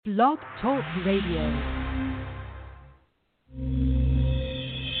Blog Talk Radio.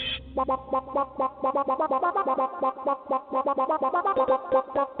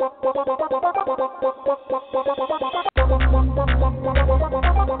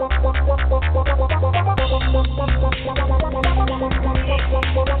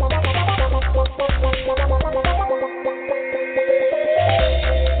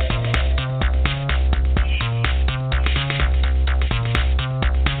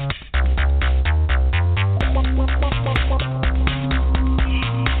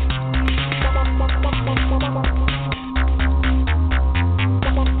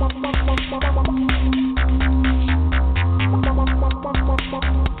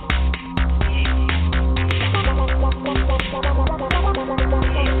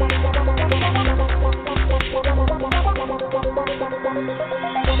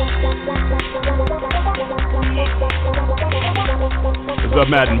 The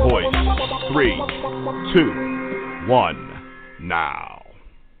Madden Voice. 3, 2, 1, now.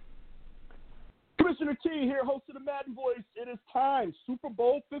 Commissioner T here, host of the Madden Voice. It is time, Super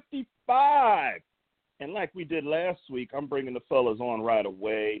Bowl 55. And like we did last week, I'm bringing the fellas on right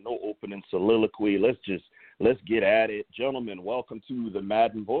away. No opening soliloquy. Let's get at it. Gentlemen, welcome to the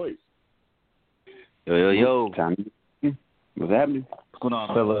Madden Voice. Yo. Tommy, what's happening? What's going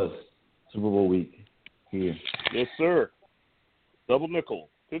on, fellas? Super Bowl week here. Yes, sir. Double nickel,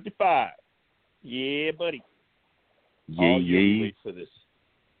 55. Yeah, buddy. Yeah. Wait for this.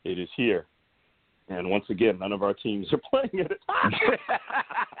 It is here. And once again, none of our teams are playing it.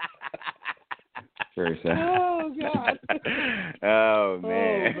 Very sad. Oh, God. Oh,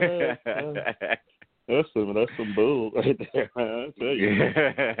 man. That's some bull right there, man. I tell you.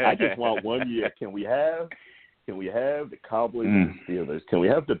 I just want 1 year. Can we have the Cowboys and the Steelers? Can we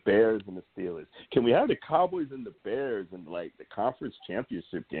have the Bears and the Steelers? Can we have the Cowboys and the Bears in, like, the conference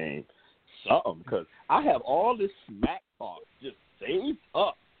championship game? Something, because I have all this smack talk just saved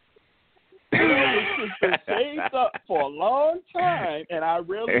up. It's just been saved up for a long time, and I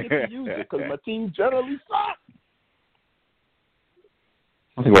rarely get to use it because my team generally sucks.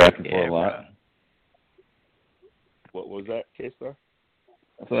 I think we're asking for a lot. What was that, K-Star?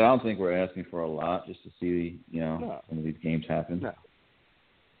 So I don't think we're asking for a lot just to see, some of these games happen.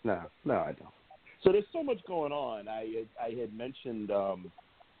 No, I don't. So there's so much going on. I had mentioned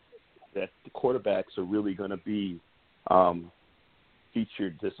that the quarterbacks are really going to be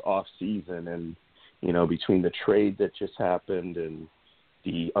featured this off season, and between the trade that just happened and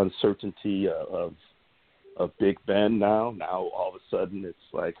the uncertainty of Big Ben now all of a sudden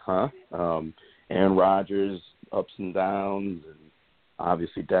it's like, Aaron Rodgers, ups and downs, and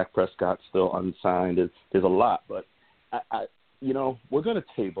obviously Dak Prescott still unsigned. There's a lot, but we're going to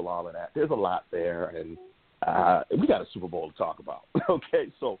table all of that. There's a lot there, and we got a Super Bowl to talk about.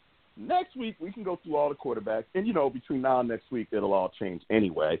 Okay, so next week we can go through all the quarterbacks, and between now and next week it'll all change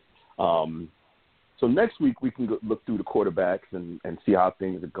anyway. So next week we can look through the quarterbacks and see how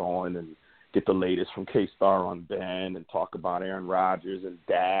things are going and get the latest from K-Star on Ben and talk about Aaron Rodgers and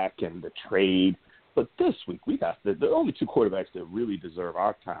Dak and the trade. But this week we got the only two quarterbacks that really deserve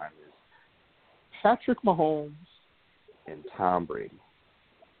our time is Patrick Mahommes and Tom Brady.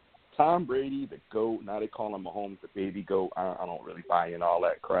 Tom Brady, the GOAT. Now they call him Mahommes the baby GOAT. I don't really buy in all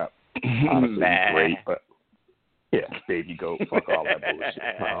that crap. Honestly, he's great, but yeah, baby GOAT. Fuck all that bullshit.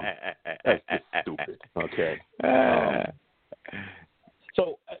 That's just stupid. Okay.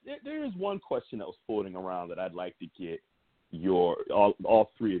 So there is one question that was floating around that I'd like to get all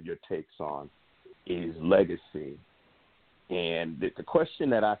three of your takes on. Is legacy. And the question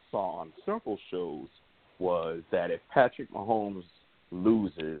that I saw on several shows was that if Patrick Mahomes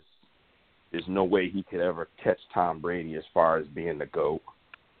loses, there's no way he could ever catch Tom Brady as far as being the GOAT.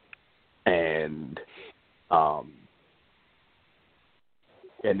 And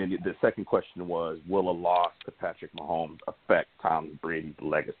then the second question was, will a loss to Patrick Mahomes affect Tom Brady's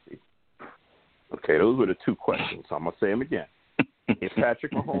legacy? Okay, those were the two questions, so I'm going to say them again. If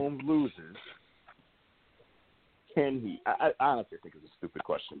Patrick Mahomes loses, can he? I honestly think it's a stupid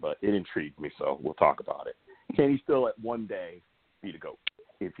question, but it intrigued me, so we'll talk about it. Can he still at one day be the GOAT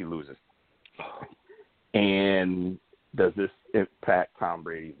if he loses? And does this impact Tom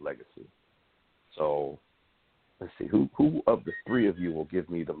Brady's legacy? So let's see. Who of the three of you will give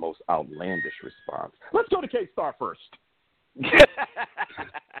me the most outlandish response? Let's go to K-Star first.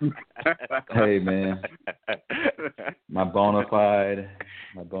 Hey, man. My bona fide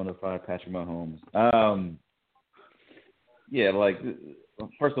Patrick Mahomes.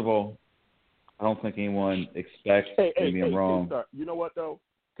 First of all, I don't think anyone expects me. I'm wrong. K-Star. You know what, though,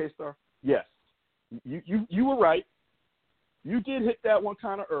 K-Star? Yes. You were right. you did hit that one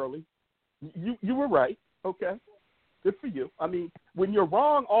kind of early. You were right. Okay, good for you. I mean, when you're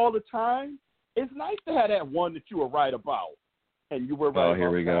wrong all the time, it's nice to have that one that you were right about, and you were right. Oh, here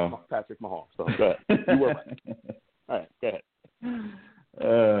we go. Patrick Mahommes. So go ahead. You were right. All right, go ahead.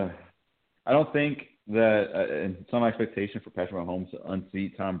 I don't think that some expectation for Patrick Mahommes to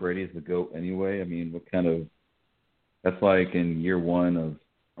unseat Tom Brady as the GOAT anyway. I mean, that's like in year 3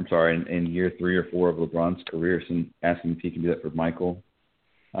 or 4 of LeBron's career, so asking if he can do that for Michael.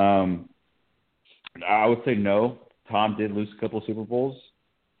 I would say no. Tom did lose a couple of Super Bowls,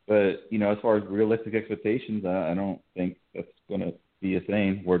 but, as far as realistic expectations, I don't think that's going to be a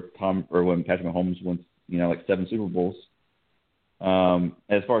thing where when Patrick Mahomes wins, like 7 Super Bowls.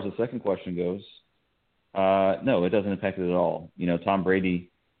 As far as the second question goes, no, it doesn't impact it at all. Tom Brady,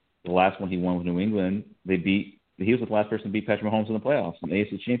 the last one he won with New England, he was the last person to beat Patrick Mahomes in the playoffs, in the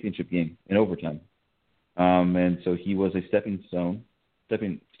AFC Championship game in overtime. And so he was a stepping stone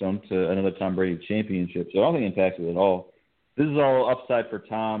to another Tom Brady championship. So I don't think it impacts it at all. This is all upside for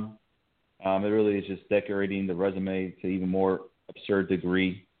Tom. It really is just decorating the resume to even more absurd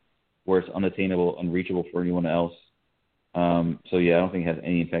degree where it's unattainable, unreachable for anyone else. So, yeah, I don't think it has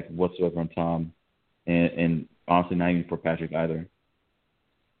any impact whatsoever on Tom, and honestly not even for Patrick either.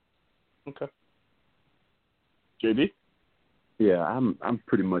 Okay. JB? Yeah, I'm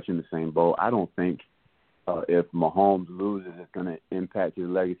pretty much in the same boat. I don't think if Mahomes loses, it's going to impact his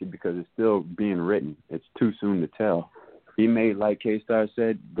legacy because it's still being written. It's too soon to tell. He may, like K-Star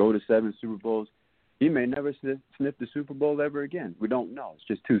said, go to 7 Super Bowls. He may never sniff the Super Bowl ever again. We don't know. It's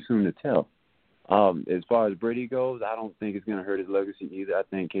just too soon to tell. As far as Brady goes, I don't think it's going to hurt his legacy either. I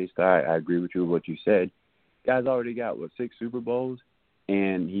think K-Star, I agree with you with what you said. Guy's already got, 6 Super Bowls?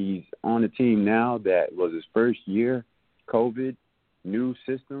 And he's on a team now that was his first year, COVID, new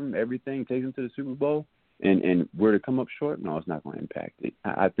system, everything, takes him to the Super Bowl. And were to come up short, no, it's not going to impact it.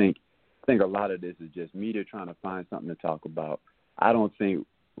 I think a lot of this is just media trying to find something to talk about. I don't think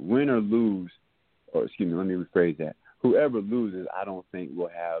win or lose, or excuse me, let me rephrase that. Whoever loses, I don't think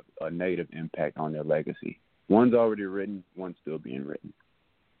will have a negative impact on their legacy. One's already written, one's still being written.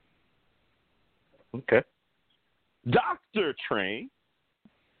 Okay. Dr. Train.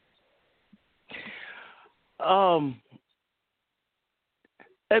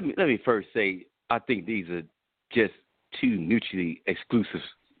 Let me first say, I think these are just 2 mutually exclusive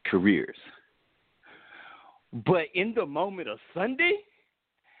careers. But in the moment of Sunday,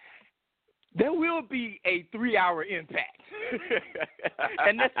 there will be a 3-hour impact.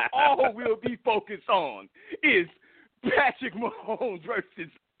 And that's all we'll be focused on is Patrick Mahomes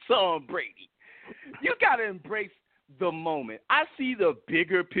versus Tom Brady. You got to embrace the moment. I see the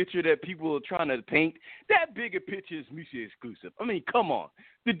bigger picture that people are trying to paint. That bigger picture is mutually exclusive. I mean, come on.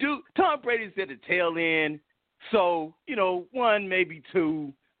 The dude, Tom Brady's at the tail end. So, 1, maybe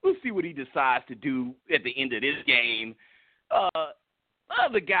 2. We'll see what he decides to do at the end of this game.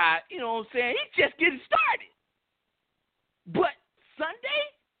 Other guy, you know what I'm saying, he's just getting started. But Sunday?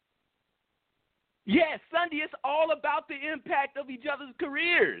 Yes, Sunday is all about the impact of each other's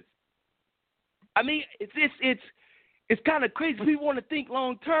careers. I mean, it's kind of crazy. We want to think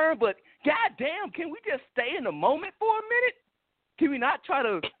long term, but goddamn, can we just stay in the moment for a minute? Can we not try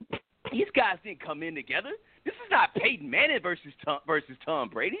to? These guys didn't come in together. This is not Peyton Manning versus Tom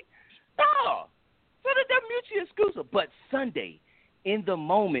Brady. No, so they're mutually exclusive. But Sunday, in the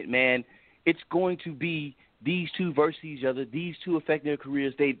moment, man, it's going to be these 2 versus each other. These 2 affecting their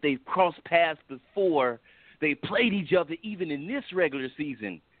careers. They've crossed paths before. They played each other even in this regular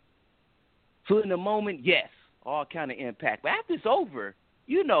season. So in the moment, yes, all kind of impact. But after it's over,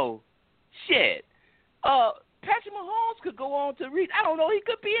 shit. Patrick Mahomes could go on to reach. I don't know. He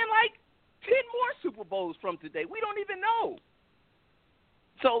could be in like 10 more Super Bowls from today. We don't even know.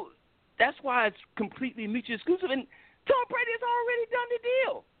 So that's why it's completely mutually exclusive. And Tom Brady has already done the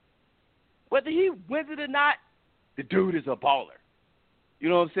deal. Whether he wins it or not, the dude is a baller. You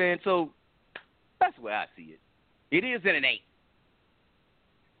know what I'm saying? So that's the way I see it. It is and it ain't.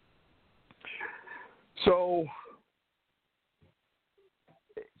 So,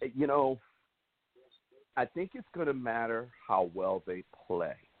 I think it's going to matter how well they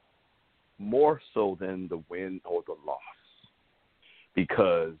play, more so than the win or the loss,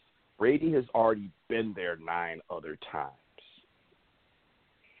 because Brady has already been there 9 other times,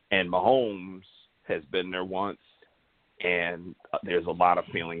 and Mahomes has been there once, and there's a lot of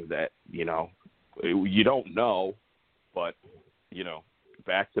feelings that, you don't know, but,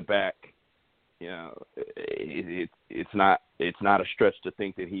 back-to-back, it's not a stretch to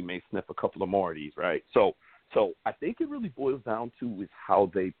think that he may sniff a couple of more of these, right? So I think it really boils down to is how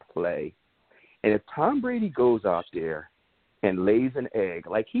they play. And if Tom Brady goes out there and lays an egg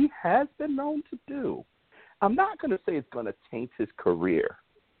like he has been known to do, I'm not going to say it's going to taint his career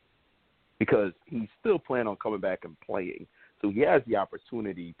because he's still planning on coming back and playing. So he has the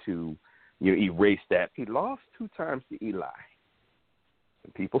opportunity to, erase that. He lost 2 times to Eli.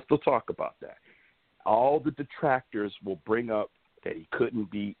 And people still talk about that. All the detractors will bring up that he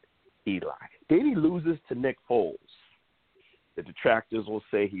couldn't beat Eli. Then he loses to Nick Foles. The detractors will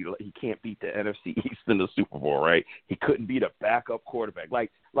say he can't beat the NFC East in the Super Bowl, right? He couldn't beat a backup quarterback.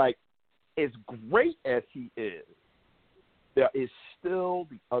 Like as great as he is, there is still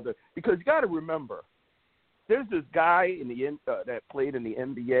the other. Because you got to remember, there's this guy that played in the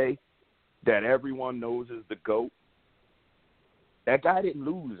NBA that everyone knows is the GOAT. That guy didn't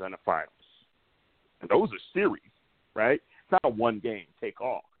lose in the finals. And those are series, right? It's not a one-game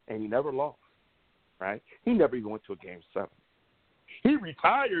take-all. And he never lost, right? He never even went to a Game 7. He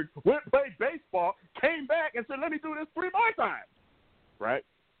retired, went played baseball, came back and said, let me do this 3 more times, right?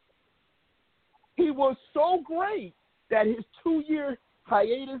 He was so great that his 2-year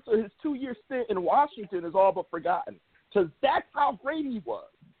hiatus or his 2-year stint in Washington is all but forgotten because that's how great he was.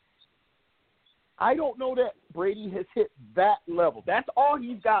 I don't know that Brady has hit that level. That's all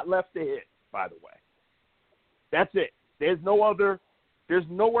he's got left to hit, by the way. That's it. There's nowhere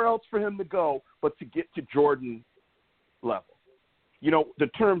else for him to go but to get to Jordan level. The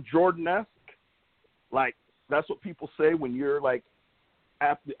term Jordan-esque, like, that's what people say when you're, like,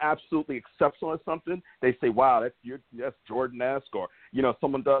 absolutely exceptional at something. They say, wow, that's Jordan-esque. Or,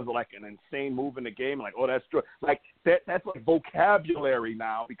 someone does, like, an insane move in the game, like, oh, that's Jordan. Like, that's like vocabulary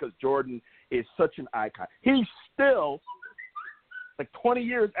now because Jordan is such an icon. He's still, like 20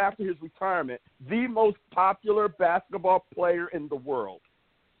 years after his retirement, the most popular basketball player in the world.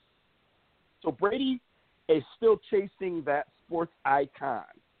 So Brady is still chasing that sports icon.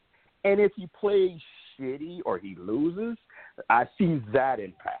 And if he plays shitty or he loses, I see that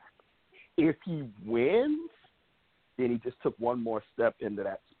impact. If he wins, then he just took one more step into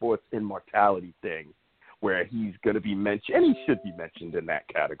that sports immortality thing where he's going to be mentioned, and he should be mentioned in that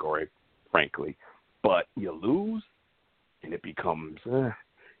category, frankly. But you lose, and it becomes, you're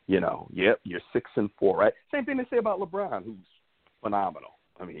 6-4, right? Same thing they say about LeBron, who's phenomenal.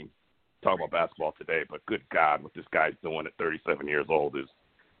 I mean, talk about basketball today, but good God, what this guy's doing at 37 years old is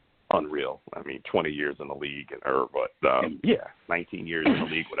unreal. I mean, 20 years in the league, 19 years in the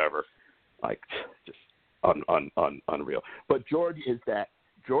league, whatever. Like, just unreal. But Jordan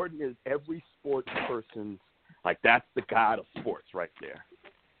is every sports person's, like, that's the god of sports right there.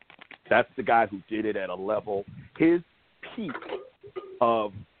 That's the guy who did it at a level. His peak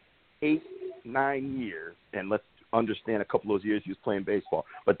of 8-9 years, and let's understand a couple of those years he was playing baseball,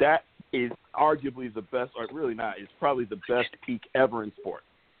 but that is arguably the best, or really not, it's probably the best peak ever in sports.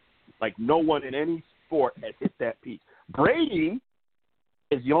 Like, no one in any sport has hit that peak. Brady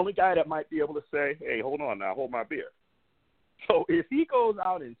is the only guy that might be able to say, hey, hold on now, hold my beer. So if he goes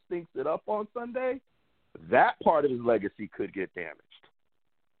out and stinks it up on Sunday, that part of his legacy could get damaged.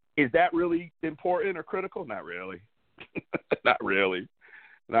 Is that really important or critical? Not really. Not really.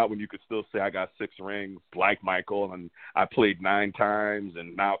 Not when you could still say I got 6 rings like Michael, and I played 9 times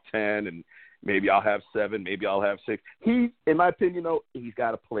and now 10, and maybe I'll have 7, maybe I'll have 6. He, in my opinion, though, he's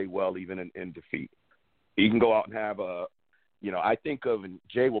got to play well even in defeat. He can go out and have I think of, and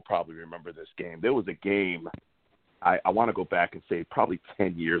Jay will probably remember this game. There was a game, I want to go back and say probably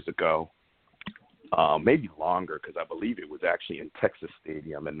 10 years ago, maybe longer, because I believe it was actually in Texas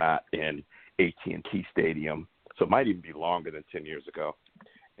Stadium and not in AT&T Stadium. So it might even be longer than 10 years ago.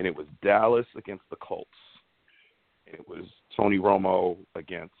 And it was Dallas against the Colts. And it was Tony Romo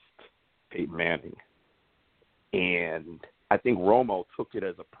against Peyton Manning. And I think Romo took it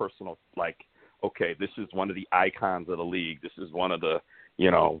as a personal, like, okay, this is one of the icons of the league. This is one of the,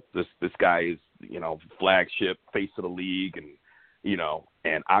 this guy is, flagship face of the league. And,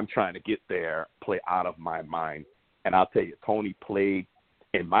 and I'm trying to get there, play out of my mind. And I'll tell you, Tony played,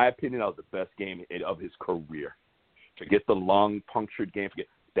 in my opinion, that was the best game of his career. Forget the lung-punctured game.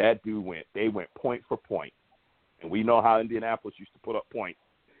 That dude they went point for point. And we know how Indianapolis used to put up points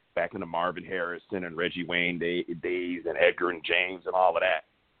back in the Marvin Harrison and Reggie Wayne days and Edgar and James and all of that.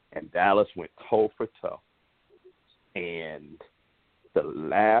 And Dallas went toe for toe. And the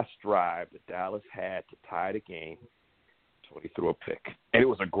last drive that Dallas had to tie the game, Tony threw a pick. And it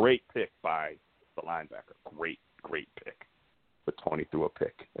was a great pick by the linebacker. Great pick. But Tony threw a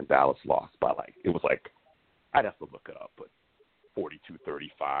pick, and Dallas lost by I'd have to look it up, but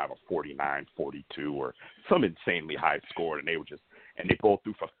 42-35 or 49-42 or some insanely high score. And they both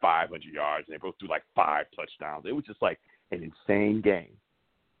threw for 500 yards, and they both threw 5 touchdowns. It was just an insane game.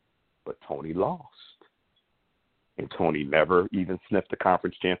 But Tony lost. and Tony never even sniffed a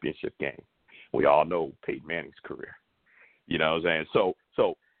conference championship game. We all know Peyton Manning's career. You know what I'm saying? So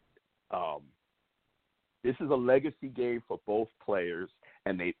this is a legacy game for both players,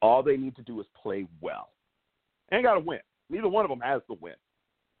 and all they need to do is play well. They ain't got to win. Neither one of them has to win.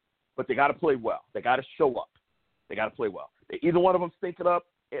 But they got to play well. They got to show up. They got to play well. Either one of them stink it up,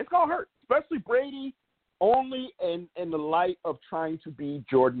 it's going to hurt, especially Brady, only in the light of trying to be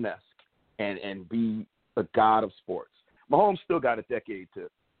Jordan-esque and be the god of sports. Mahommes still got a decade to,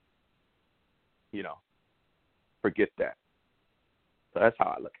 forget that. So that's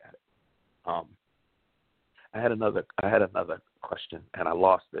how I look at it. I had another question, and I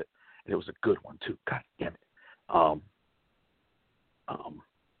lost it, and it was a good one, too. God damn it.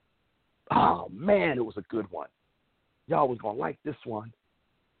 Oh, man, it was a good one. Y'all was going to like this one.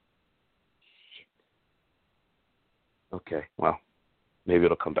 Shit. Okay, well, maybe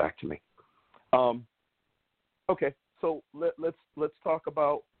it'll come back to me. Okay, so let's talk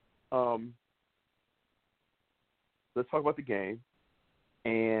about the game,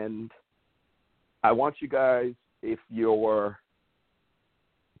 and I want you guys, if you're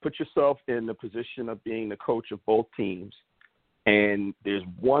put yourself in the position of being the coach of both teams, and there's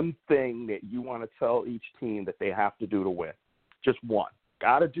one thing that you want to tell each team that they have to do to win. Just one.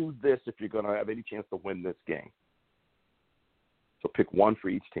 Got to do this if you're going to have any chance to win this game. So pick one for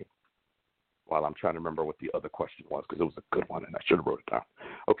each team. While I'm trying to remember what the other question was, because it was a good one and I should have wrote it down.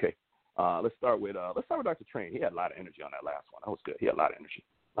 Okay. Let's start with Dr. Train. He had a lot of energy on that last one. That was good. He had a lot of energy.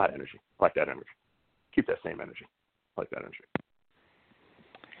 I like that energy. Keep that same energy. I like that energy.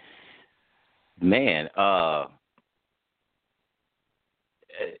 Man,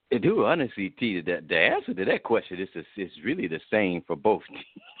 dude, honestly, T, the answer to that question is really the same for both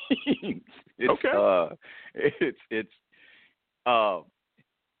teams. Okay.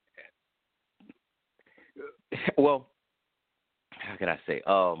 Well, how can I say?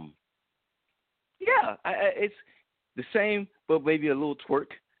 It's the same, but maybe a little twerk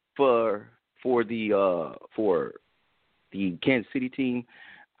for the Kansas City team.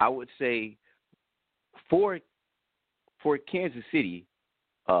 I would say for Kansas City,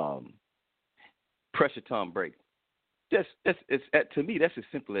 pressure Tom Brady. To me, that's as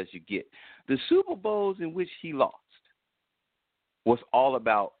simple as you get. The Super Bowls in which he lost was all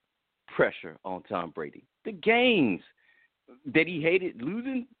about pressure on Tom Brady. The games that he hated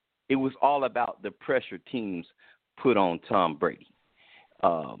losing, it was all about the pressure teams put on Tom Brady.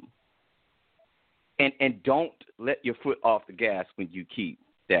 And don't let your foot off the gas when you keep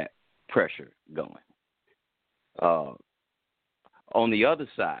that pressure going. On the other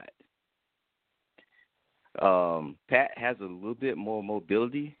side, Pat has a little bit more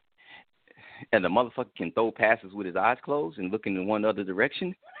mobility, and the motherfucker can throw passes with his eyes closed and looking in one other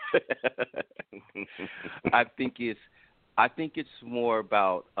direction. I think it's more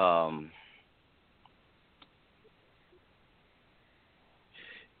about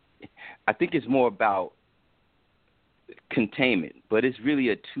containment, but it's really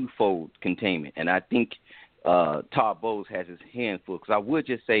a twofold containment, and I think Todd Bowles has his hands full, because I would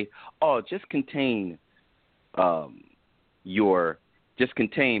just say, just contain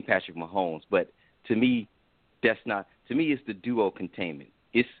Patrick Mahommes, but to me, that's not. To me, it's the duo containment.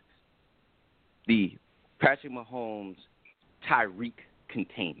 It's the Patrick Mahomes, Tyreek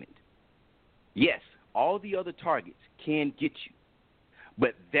containment. Yes, all the other targets can get you,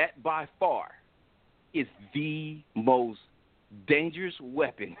 but that by far is the most dangerous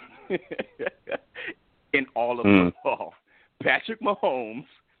weapon in all of football. Patrick Mahomes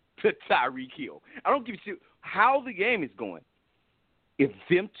to Tyreek Hill. I don't give a shit how the game is going. If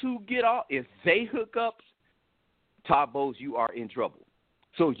them two get off, if they hook up, Todd Bowles, you are in trouble.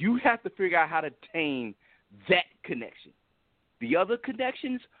 So you have to figure out how to tame that connection. The other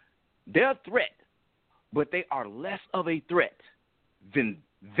connections, they're a threat, but they are less of a threat than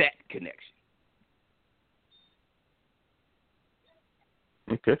that connection.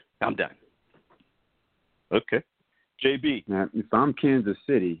 Okay. I'm done. Okay. JB. Now, if I'm Kansas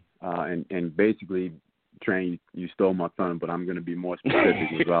City, and basically, Train, you stole my thunder, but I'm going to be more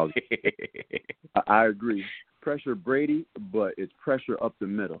specific. I agree. Pressure Brady, but it's pressure up the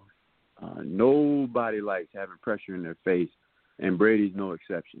middle. Nobody likes having pressure in their face, and Brady's no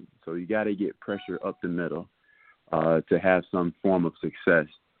exception. So you got to get pressure up the middle to have some form of success.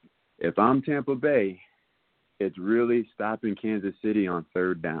 If I'm Tampa Bay, it's really stopping Kansas City on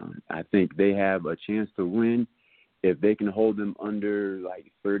third down. I think they have a chance to win if they can hold them under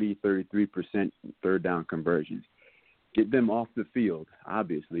like 33% third down conversions. Get them off the field,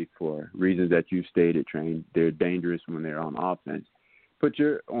 obviously, for reasons that you stated, Train. They're dangerous when they're on offense. put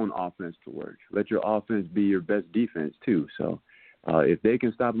your own offense to work. Let your offense be your best defense too. So if they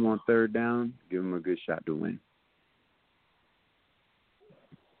can stop them on third down, give them a good shot to win.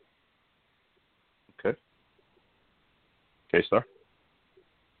 Okay. K-Star?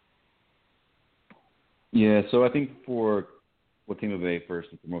 Yeah, so I think for what Tampa Bay first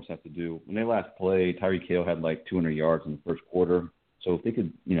and foremost have to do, when they last played, Tyreek Hill had like 200 yards in the first quarter. So if they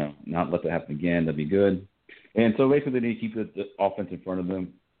could, not let that happen again, that'd be good. And so basically they need to keep the offense in front of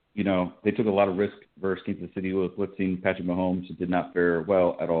them. They took a lot of risk versus Kansas City with blitzing Patrick Mahommes. It did not fare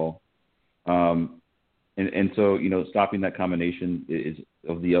well at all. And so, stopping that combination is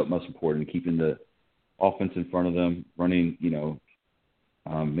of the utmost importance, keeping the offense in front of them, running,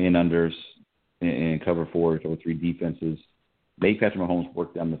 man unders and cover fours or three defenses, make Patrick Mahommes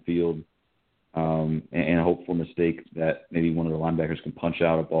work down the field, and hope for a mistake that maybe one of the linebackers can punch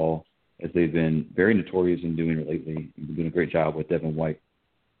out a ball, as they've been very notorious in doing it lately. They've been doing a great job with Devin White,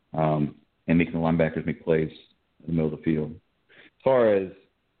 and making the linebackers make plays in the middle of the field. As far as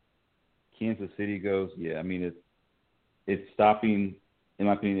Kansas City goes, yeah, I mean, it's stopping, in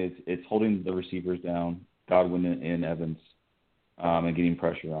my opinion, it's holding the receivers down, Godwin and Evans, and getting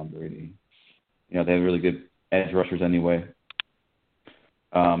pressure on Brady. They have really good edge rushers anyway.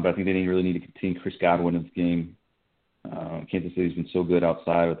 But I think they really need to continue Chris Godwin in this game. Kansas City's been so good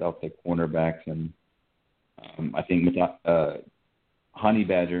outside with outside cornerbacks, and I think Honey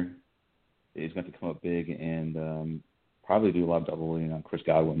Badger is going to come up big and probably do a lot of doubling on Chris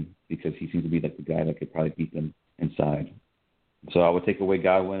Godwin, because he seems to be like the guy that could probably beat them inside. So I would take away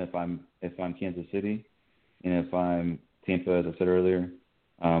Godwin if I'm Kansas City, and if I'm Tampa, as I said earlier,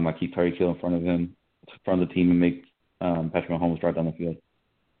 I keep Tyreek Hill in front of him, in front of the team, and make Patrick Mahommes drive down the field.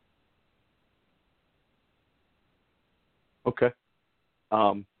 Okay.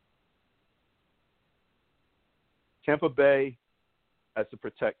 Tampa Bay has to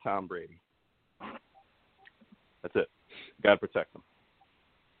protect Tom Brady. That's it. Got to protect him.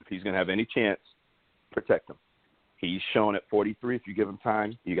 If he's going to have any chance, protect him. He's shown at 43, if you give him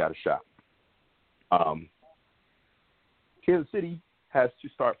time, you got a shot. Kansas City has to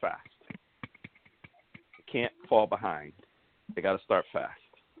start fast. They can't fall behind. They got to start fast.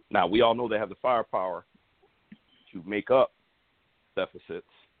 Now, we all know they have the firepower to make up deficits,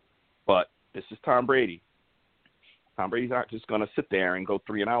 but this is Tom Brady. Tom Brady's not just going to sit there and go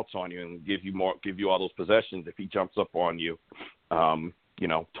 3 and outs on you and give you all those possessions if he jumps up on you, 21-0,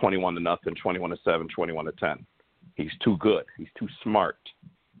 21-7, 21-10. He's too good. He's too smart.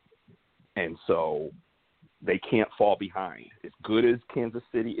 And so they can't fall behind. As good as Kansas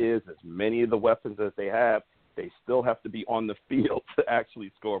City is, as many of the weapons as they have, they still have to be on the field to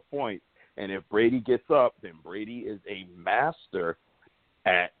actually score points. And if Brady gets up, then Brady is a master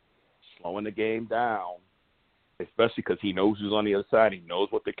at slowing the game down, especially because he knows who's on the other side. He knows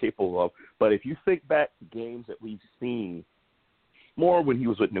what they're capable of. But if you think back to games that we've seen more when he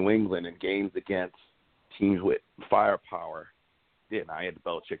was with New England and games against teams with firepower, I had the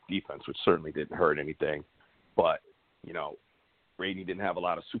Belichick defense, which certainly didn't hurt anything. But, Brady didn't have a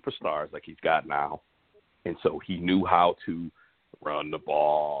lot of superstars like he's got now. And so he knew how to run the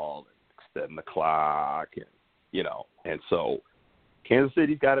ball and extend the clock, and so Kansas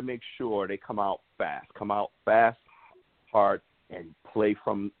City's got to make sure they come out fast, hard, and play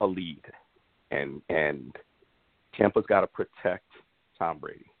from a lead. And Tampa's got to protect Tom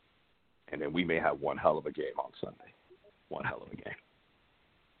Brady. And then we may have one hell of a game on Sunday. One hell of a game.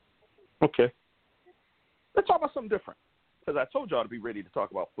 Okay. Let's talk about something different, because I told y'all to be ready to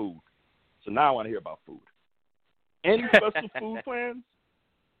talk about food. So now I want to hear about food. Any special food plans?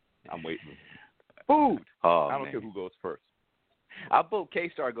 I'm waiting. Food. Oh, I don't man. care who goes first. I vote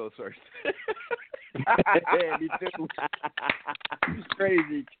K-Star goes first. Yeah, me too.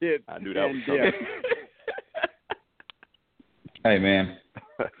 Crazy kid. I knew that was coming. Hey, man.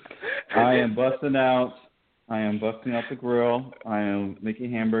 I am busting out the grill. I am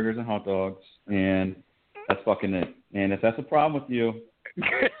making hamburgers and hot dogs, and that's fucking it. And if that's a problem with you,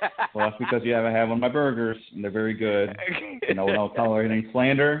 well, that's because you haven't had one of my burgers, and they're very good. And I won't tolerate any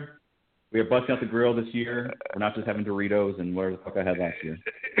slander. We are busting out the grill this year. We're not just having Doritos and whatever the fuck I had last year.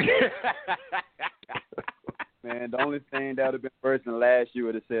 Man, the only thing that would have been worse than last year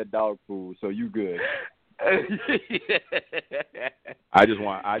would have said dog food, so you good. I just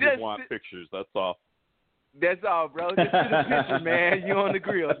want pictures. That's all. That's all, bro. Just send a picture, man. You on the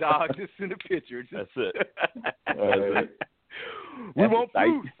grill, dog. Just send a picture. That's it. We want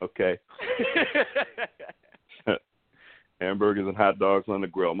food. Okay. Hamburgers and hot dogs on the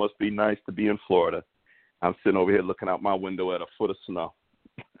grill. Must be nice to be in Florida. I'm sitting over here looking out my window at a foot of snow.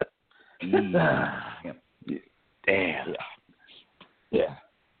 Damn. Yeah. Yeah.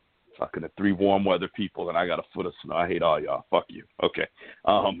 Fucking the 3 warm weather people, and I got a foot of snow. I hate all y'all. Fuck you. Okay.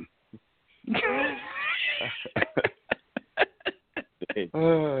 I've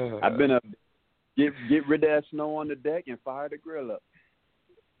been get rid of that snow on the deck and fire the grill up.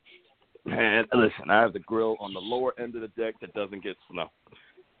 Man, listen, I have the grill on the lower end of the deck that doesn't get snow.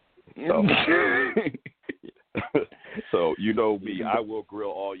 So you know me, I will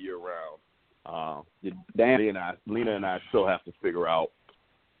grill all year round. Lena and I still have to figure out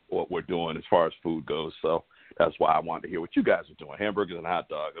what we're doing as far as food goes. So that's why I wanted to hear what you guys are doing. Hamburgers and hot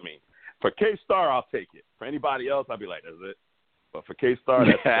dogs. I mean, for K-Star, I'll take it. For anybody else, I'll be like, that's it. But for K-Star,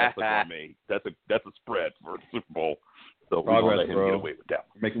 that's a gourmet. That's a spread for the Super Bowl. So we're going to let him get away with that.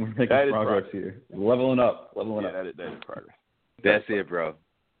 We're making progress here. Leveling up. That is progress. That's it, bro.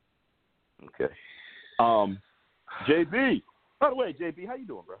 Okay. JB. By the way, JB, how you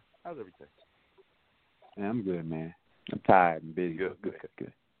doing, bro? How's everything? Yeah, I'm good, man. I'm tired and busy. Good.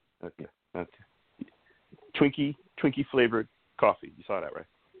 Okay. Twinkie flavored coffee. You saw that, right?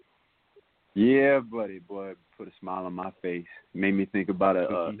 Yeah, buddy, boy, put a smile on my face. Made me think about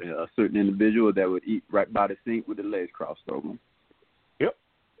a certain individual that would eat right by the sink with the legs crossed over him. Yep.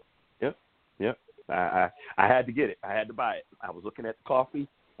 I had to get it. I had to buy it. I was looking at the coffee,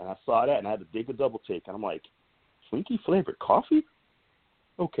 and I saw that, and I had to dig a double take. And I'm like, Twinkie flavored coffee?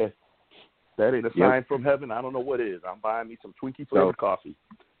 Okay. That ain't a sign from heaven. I don't know what is. I'm buying me some Twinkie flavored coffee.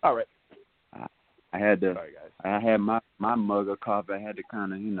 All right. I had to. Sorry, guys. I had my mug of coffee. I had to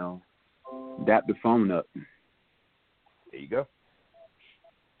kind of, dap the phone up. There you go.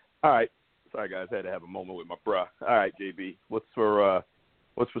 All right. Sorry, guys. I had to have a moment with my bruh. All right, JB. What's for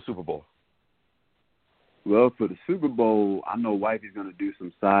Super Bowl? Well, for the Super Bowl, I know Wifey's going to do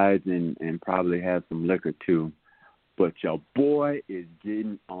some sides and probably have some liquor too. But your boy is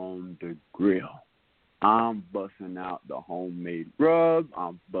getting on the grill. I'm busting out the homemade rub.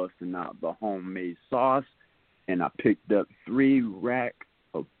 I'm busting out the homemade sauce. And I picked up 3 racks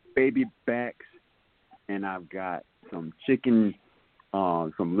of baby backs. And I've got some chicken,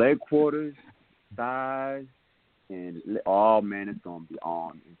 some leg quarters, thighs. And, oh, man, it's going to be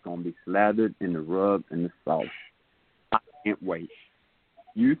on. It's going to be slathered in the rub and the sauce. I can't wait.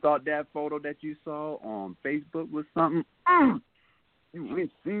 You thought that photo that you saw on Facebook was something? You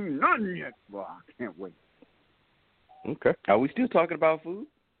ain't seen nothing yet. Well, I can't wait. Okay. Are we still talking about food?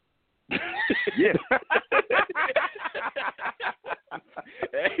 Yeah.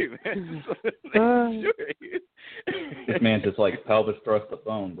 Hey, man. This man just like pelvis thrust the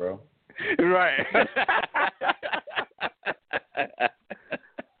phone, bro. Right.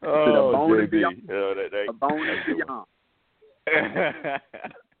 Oh, JB. A bone is beyond. That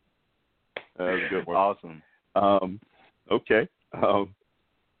was a good one. Awesome. Okay. So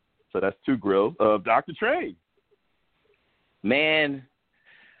that's 2 grills. Dr. Trey. Man,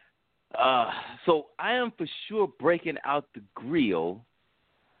 so I am for sure breaking out the grill.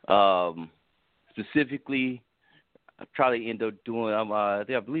 Specifically, I probably end up doing. I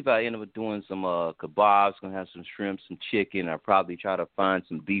believe I end up doing some kebabs. Gonna have some shrimp, some chicken. I'll probably try to find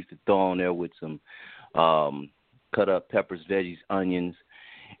some beef to throw on there with some cut up peppers, veggies, onions,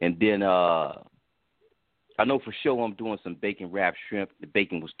 and then I know for sure I'm doing some bacon wrapped shrimp. The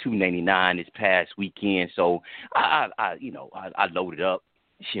bacon was $2.99 this past weekend, so I loaded up.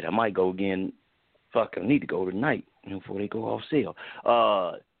 Shit, I might go again. Fuck, I need to go tonight before they go off sale.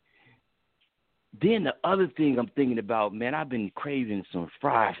 Then the other thing I'm thinking about, man, I've been craving some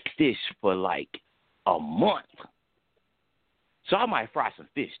fried fish for like a month, so I might fry some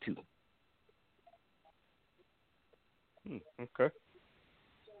fish too. Okay.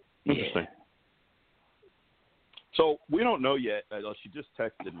 Yeah. Interesting. So we don't know yet. She just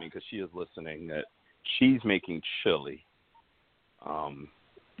texted me because she is listening that she's making chili, because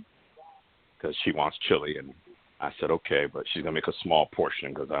she wants chili, and I said okay, but she's gonna make a small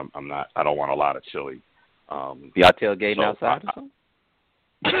portion because I don't want a lot of chili. Y'all tailgating outside or something?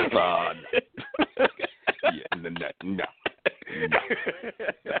 No.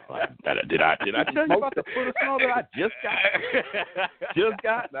 Did I tell you about the foot of snow that I just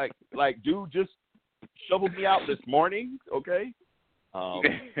got? Like dude just shoveled me out this morning. Okay.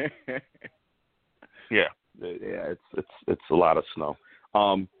 Yeah. It's a lot of snow.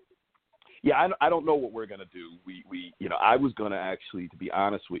 Yeah, I don't know what we're gonna do. We I was gonna actually, to be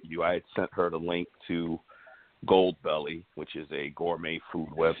honest with you, I had sent her the link to Goldbelly, which is a gourmet food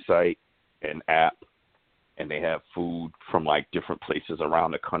website and app, and they have food from like different places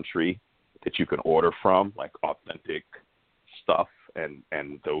around the country that you can order from, like authentic stuff, and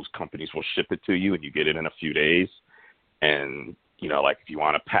those companies will ship it to you, and you get it in a few days. And like if you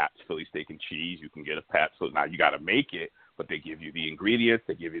want a Pat's Philly steak and cheese, you can get a Pat's. So now you got to make it, but they give you the ingredients,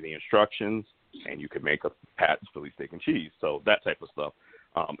 they give you the instructions, and you can make a Pat's Philly steak and cheese. So that type of stuff.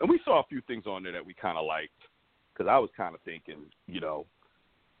 And we saw a few things on there that we kind of liked, because I was kind of thinking,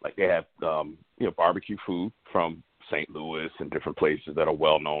 like they have, barbecue food from St. Louis and different places that are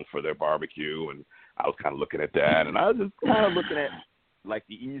well known for their barbecue. And I was kind of looking at that, and I was just kind of looking at like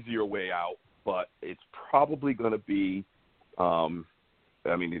the easier way out, but it's probably going to be, the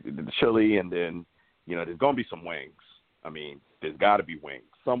chili, and then, there's going to be some wings. I mean, there's got to be wings.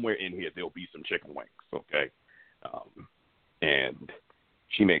 Somewhere in here, there'll be some chicken wings, okay? And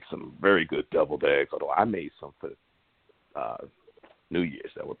she makes some very good deviled eggs, although I made some for New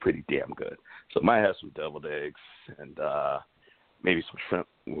Year's that were pretty damn good. So I might have some deviled eggs and maybe some shrimp.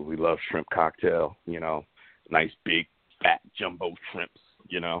 We love shrimp cocktail, nice big fat jumbo shrimps,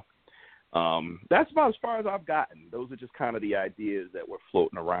 That's about as far as I've gotten. Those are just kind of the ideas that were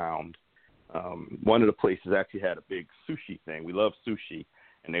floating around. One of the places actually had a big sushi thing. We love sushi,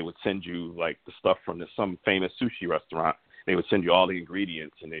 and they would send you like the stuff from some famous sushi restaurant. They would send you all the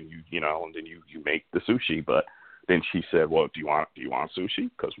ingredients, and then you make the sushi. But then she said, "Well, do you want sushi?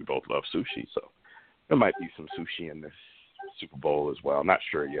 Because we both love sushi." So there might be some sushi in this Super Bowl as well. I'm not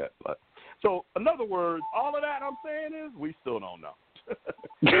sure yet, but so in other words, all of that I'm saying is we still don't know.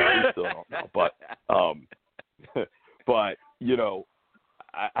 We still don't know, but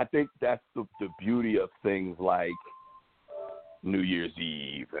I think that's the beauty of things like New Year's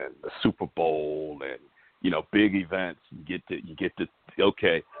Eve and the Super Bowl and big events. You get to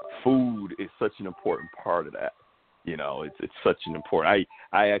okay, food is such an important part of that. It's such an important.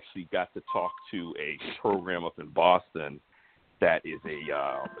 I actually got to talk to a program up in Boston that is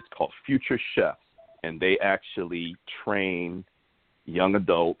it's called Future Chefs, and they actually train young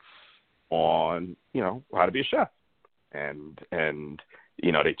adults on how to be a chef, and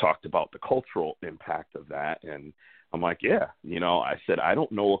they talked about the cultural impact of that, and I'm like, yeah, I said I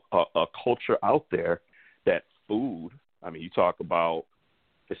don't know a culture out there that food. I mean, you talk about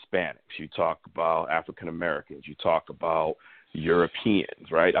Hispanics, you talk about African Americans, you talk about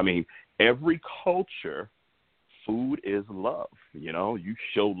Europeans, right? I mean, every culture, food is love. You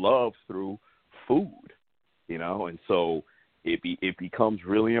show love through food, and so it becomes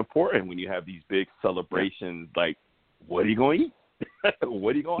really important when you have these big celebrations. Like, what are you going to eat?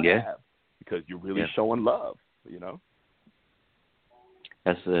 What are you going to have? Because you're really showing love,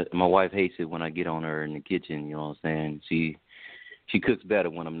 That's my wife hates it when I get on her in the kitchen. You know what I'm saying? She cooks better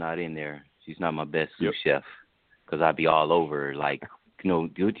when I'm not in there. She's not my best sous chef because I be all over her, like,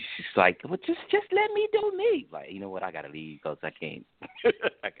 dude. She's like, well, just let me do me. Like, you know what? I gotta leave because I can't.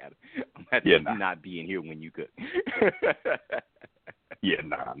 I'm gonna not be in here when you cook.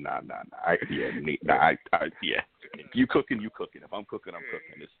 Nah. You cooking. If I'm cooking, I'm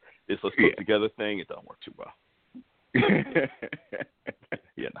cooking. It's a put together thing. It doesn't work too well.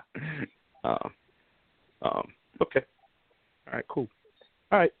 Okay. All right. Cool.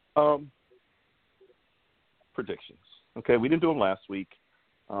 All right. Predictions. Okay, we didn't do them last week.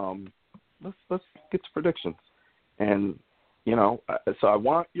 Let's get to predictions, and so I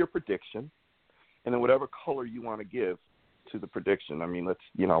want your prediction, and then whatever color you want to give to the prediction. I mean, let's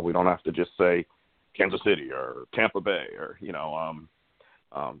we don't have to just say Kansas City or Tampa Bay or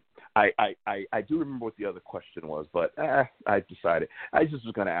I do remember what the other question was, but I decided I just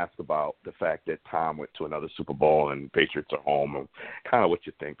was going to ask about the fact that Tom went to another Super Bowl and Patriots are home and kind of what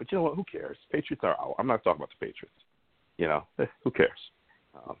you think. But you know what? Who cares? Patriots are out. I'm not talking about the Patriots. Who cares?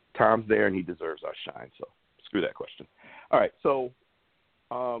 Tom's there and he deserves our shine. So screw that question. All right. So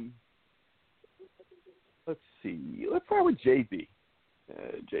let's see. Let's start with JB.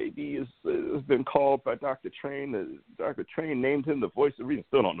 JB has been called by Dr. Train. Dr. Train named him the voice of reason.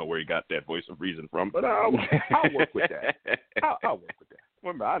 Still don't know where he got that voice of reason from, but I'll work with that. I'll work with that.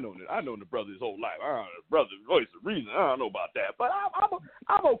 Remember, I know the brother his whole life. I don't know the brother's voice of reason. I don't know about that, but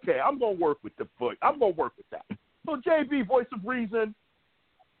I'm okay. I'm gonna work with the voice. I'm gonna work with that. So JB, voice of reason.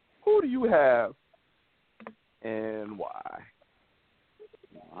 Who do you have, and why?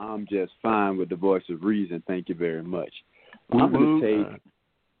 I'm just fine with the voice of reason. Thank you very much. I'm going to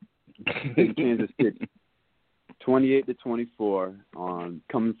take Kansas City 28-24 on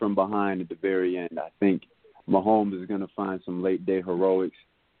coming from behind at the very end. I think Mahommes is going to find some late-day heroics.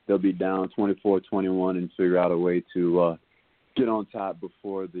 They'll be down 24-21 and figure out a way to get on top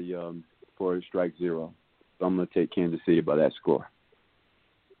before it strikes zero. So I'm going to take Kansas City by that score.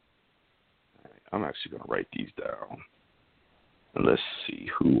 I'm actually going to write these down. And let's see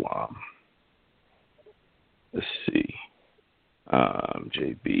who. Let's see.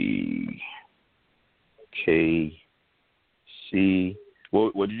 JB, KC.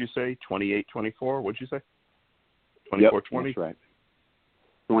 What did you say? 28-24. What did you say? 24-20? That's right.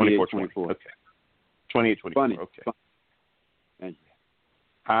 28-24. Okay. 28-24. Funny. Okay. Thank you.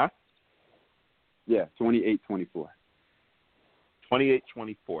 Huh? Yeah, 28-24. 28-24,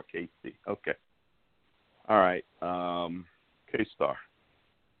 KC. Okay. All right. K-Star.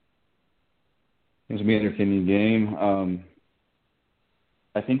 It's going to be an entertaining game.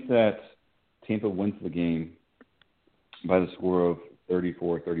 I think that Tampa wins the game by the score of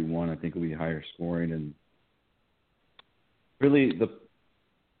 34-31. I think it'll be higher scoring. And really, the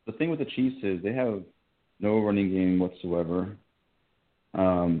thing with the Chiefs is they have no running game whatsoever.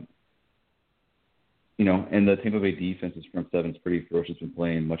 And the Tampa Bay defense's front seven's pretty ferocious, been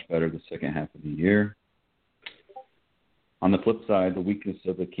playing much better the second half of the year. On the flip side, the weakness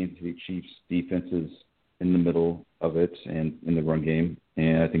of the Kansas City Chiefs defense is in the middle of it and in the run game.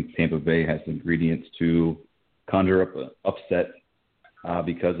 And I think Tampa Bay has the ingredients to conjure up an upset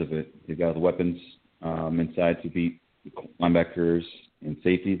because of it. They've got the weapons inside to beat linebackers and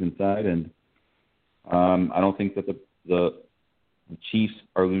safeties inside. And I don't think that the Chiefs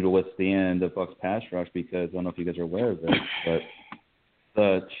are going to withstand the Bucs pass rush because I don't know if you guys are aware of this, but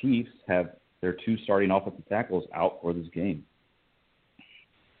the Chiefs have their two starting offensive tackles out for this game.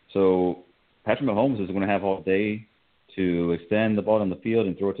 So Patrick Mahommes is going to have all day to extend the ball on the field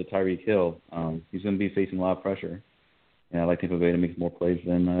and throw it to Tyreek Hill. He's going to be facing a lot of pressure. And I like Tampa Bay to make more plays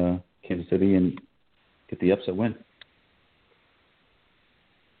than Kansas City and get the upset win.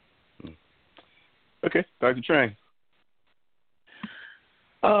 Okay, Dr. Trang.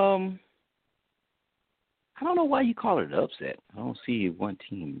 I don't know why you call it an upset. I don't see one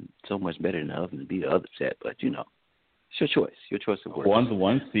team so much better than the other to be the upset, but it's your choice. Your choice of words. One was a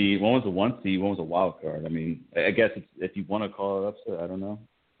 1 seed, one was a wild card. I mean, I guess if you want to call it upset, I don't know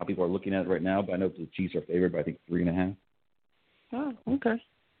how people are looking at it right now, but I know the Chiefs are favored by I think 3.5. Oh, okay.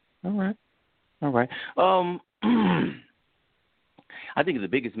 All right. I think the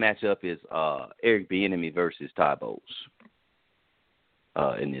biggest matchup is Eric Bieniemy versus Todd Bowles.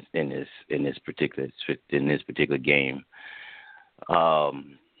 In this particular game,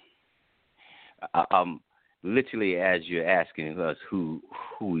 I'm literally, as you're asking us who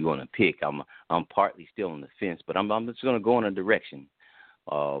we want to pick, I'm partly still on the fence, but I'm just going to go in a direction.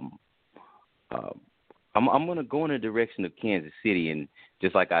 I'm going to go in the direction of Kansas City, and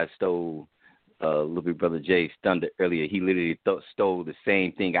just like I stole little big brother Jay's thunder earlier, he literally stole the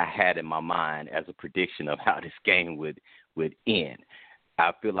same thing I had in my mind as a prediction of how this game would end.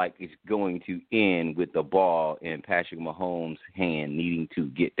 I feel like it's going to end with the ball in Patrick Mahomes' hand needing to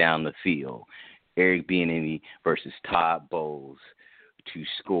get down the field. Eric Bieniemy versus Todd Bowles to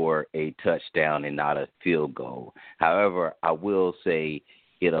score a touchdown and not a field goal. However, I will say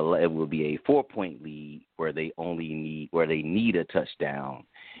it will be a 4-point lead where they need a touchdown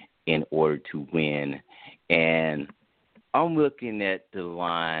in order to win. And I'm looking at the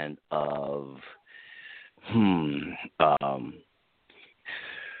line of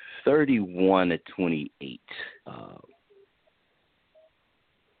 31-28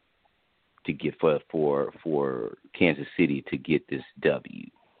 to get for Kansas City to get this W.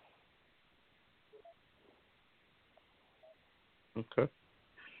 Okay.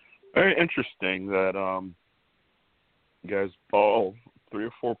 Very interesting that you guys ball 3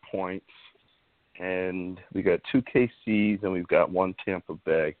 or 4 points, and we got 2 KCs and we've got 1 Tampa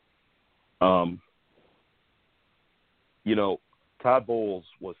Bay. Todd Bowles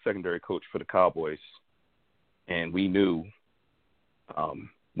was secondary coach for the Cowboys, and we knew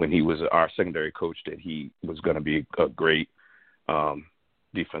when he was our secondary coach that he was going to be a great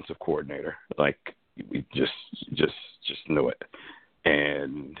defensive coordinator. Like, we just knew it.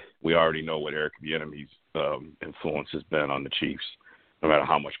 And we already know what Eric Bieniemy's influence has been on the Chiefs. No matter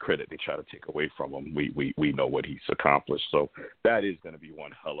how much credit they try to take away from him, we know what he's accomplished. So that is going to be one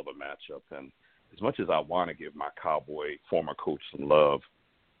hell of a matchup. And as much as I want to give my Cowboy former coach some love,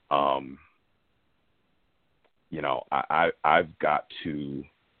 I've got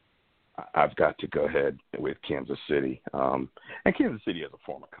to go ahead with Kansas City. And Kansas City is a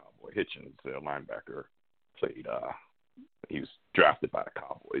former Cowboy. Hitchens, the linebacker, played. He was drafted by the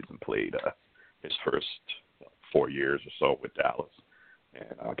Cowboys and played his first 4 years or so with Dallas.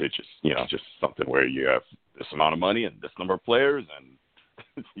 And it's just something where you have this amount of money and this number of players, and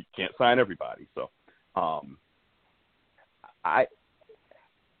you can't sign everybody. So,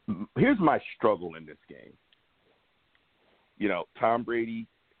 here's my struggle in this game. Tom Brady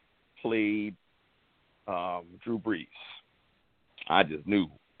played Drew Brees. I just knew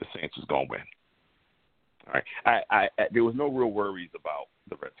the Saints was going to win. All right. I there was no real worries about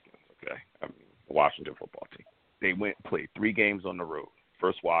the Redskins, okay? I mean, the Washington football team. They went and played 3 games on the road.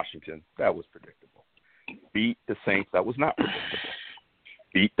 First Washington, that was predictable. Beat the Saints. That was not predictable.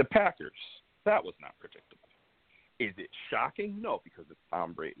 Beat the Packers. That was not predictable. Is it shocking? No, because it's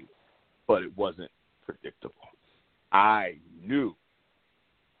Tom Brady. But it wasn't predictable. I knew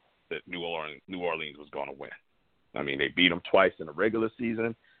that New Orleans was going to win. I mean, they beat them twice in the regular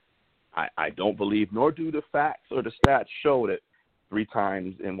season. I don't believe, nor do the facts or the stats show that 3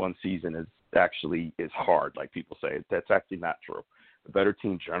 times in one season is hard, like people say. That's actually not true. The better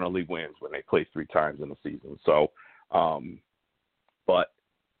team generally wins when they play 3 times in a season. So, but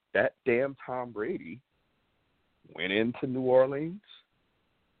that damn Tom Brady went into New Orleans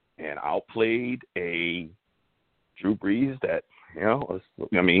and outplayed a Drew Brees that,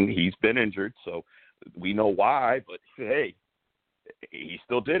 he's been injured, so we know why, but hey, he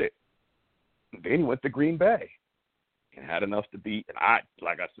still did it. Then he went to Green Bay and had enough to beat. And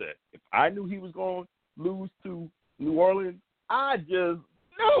like I said, if I knew he was going to lose to New Orleans, I just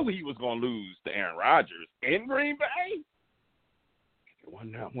knew he was going to lose to Aaron Rodgers in Green Bay. He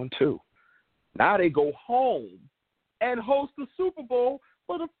won that one too. Now they go home and host the Super Bowl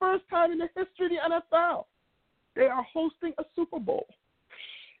for the first time in the history of the NFL. They are hosting a Super Bowl.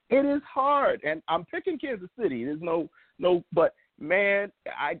 It is hard, and I'm picking Kansas City. There's no, but man,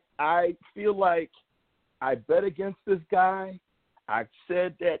 I feel like I bet against this guy. I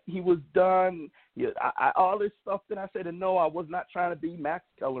said that he was done. All this stuff that I said, and no, I was not trying to be Max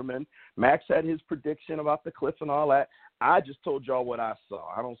Kellerman. Max had his prediction about the cliff and all that. I just told y'all what I saw.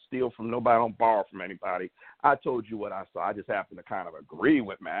 I don't steal from nobody. I don't borrow from anybody. I told you what I saw. I just happen to kind of agree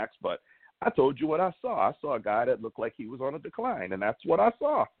with Max, but I told you what I saw. I saw a guy that looked like he was on a decline, and that's what I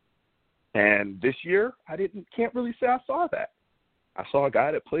saw. And this year, can't really say I saw that. I saw a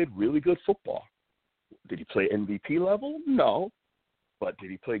guy that played really good football. Did he play MVP level? No. But did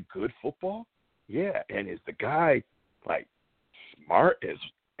he play good football? Yeah. And is the guy, smart as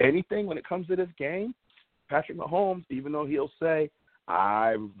anything when it comes to this game? Patrick Mahommes, even though he'll say,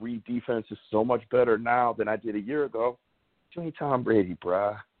 I read defenses so much better now than I did a year ago, Jimmy Tom Brady,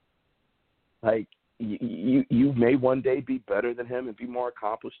 bruh. You may one day be better than him and be more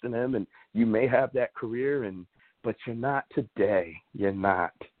accomplished than him, and you may have that career, but you're not today. You're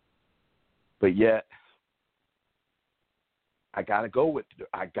not. But yet, I gotta go with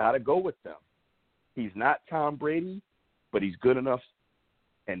them. He's not Tom Brady, but he's good enough,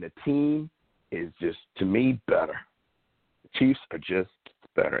 and the team is just, to me, better. The Chiefs are just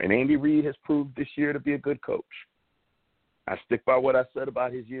better, and Andy Reid has proved this year to be a good coach. I stick by what I said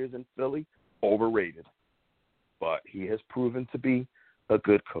about his years in Philly. Overrated, but he has proven to be a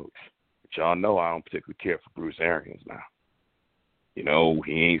good coach. But y'all know I don't particularly care for Bruce Arians now. He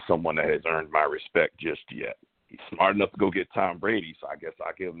ain't someone that has earned my respect just yet. He's smart enough to go get Tom Brady, so I guess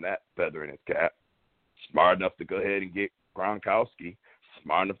I'll give him that feather in his cap. Smart enough to go ahead and get Gronkowski.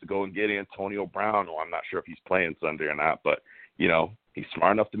 Smart enough to go and get Antonio Brown, who I'm not sure if he's playing Sunday or not, but, he's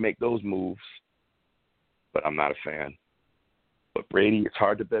smart enough to make those moves. But I'm not a fan. But Brady, it's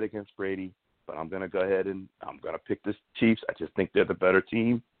hard to bet against Brady. But I'm going to go ahead and I'm going to pick the Chiefs. I just think they're the better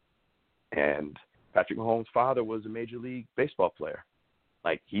team. And Patrick Mahomes' father was a Major League Baseball player.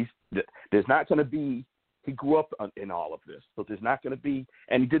 There's not going to be, he grew up in all of this. So there's not going to be,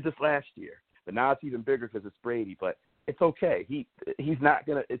 and he did this last year. But now it's even bigger because it's Brady. But it's okay. It's not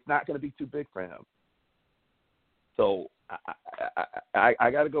going to be too big for him. So I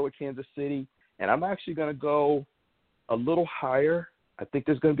got to go with Kansas City. And I'm actually going to go a little higher. I think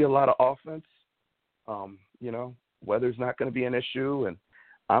there's going to be a lot of offense. Weather's not going to be an issue, and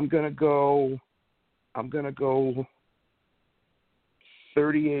I'm going to go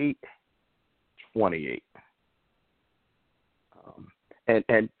 38-28.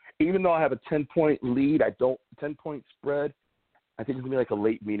 And even though I have a 10-point lead, 10-point spread, I think it's going to be like a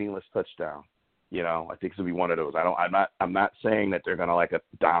late meaningless touchdown. I think it's going to be one of those. I'm not saying that they're going to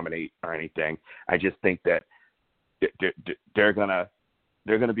dominate or anything. I just think that they're going to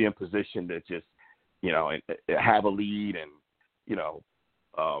be in position to just, have a lead, and,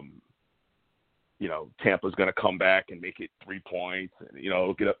 Tampa's going to come back and make it 3 points, and,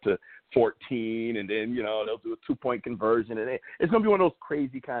 it'll get up to 14, and then, they'll do a 2-point conversion, and it's going to be one of those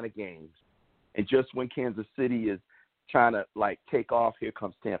crazy kind of games. And just when Kansas City is trying to, take off, here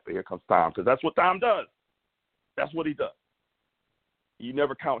comes Tampa, here comes Tom, because that's what Tom does. That's what he does. You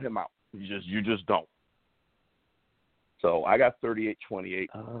never count him out. You just don't. So I got 38-28.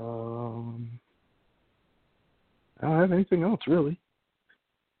 I don't have anything else, really.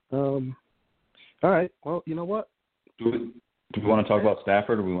 All right. Well, you know what? Do we want to talk about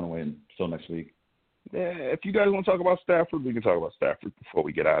Stafford, or do we want to wait until next week? Yeah, if you guys want to talk about Stafford, we can talk about Stafford before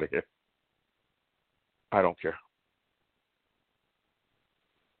we get out of here. I don't care.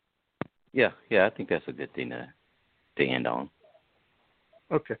 Yeah, I think that's a good thing to end on.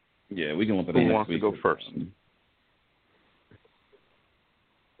 Okay. Yeah, we can lump it Who in next wants to week. go first?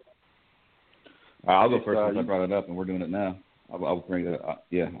 I'll go first since I brought it up, and we're doing it now. I'll bring it up.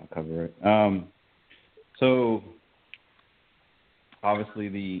 Yeah, I'll cover it. So, obviously,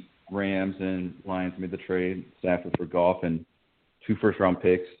 the Rams and Lions made the trade, Stafford for Goff, and 2 first-round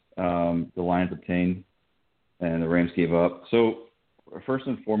picks. The Lions obtained, and the Rams gave up. So, first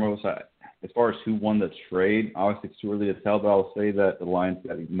and foremost, as far as who won the trade, obviously it's too early to tell, but I'll say that the Lions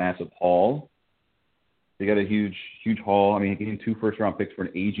got a massive haul. They got a huge haul. I mean, getting 2 first-round picks for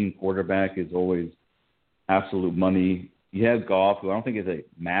an aging quarterback is always absolute money. You have Goff, who I don't think is a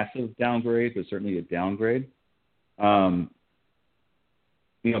massive downgrade, but certainly a downgrade. But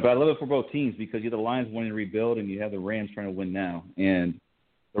I love it for both teams because you have the Lions wanting to rebuild and you have the Rams trying to win now. And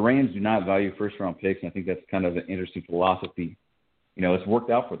the Rams do not value first-round picks, and I think that's kind of an interesting philosophy. It's worked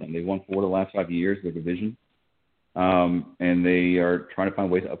out for them. They won 4 of the last 5 years of their division, and they are trying to find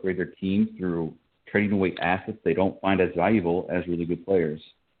ways to upgrade their team through trading away assets they don't find as valuable as really good players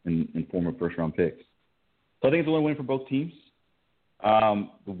in form of first-round picks. So I think it's a win-win for both teams. The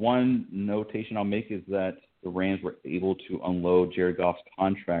one notation I'll make is that the Rams were able to unload Jared Goff's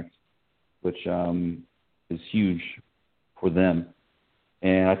contract, which is huge for them.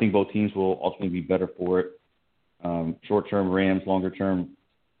 And I think both teams will ultimately be better for it. Short-term Rams, longer-term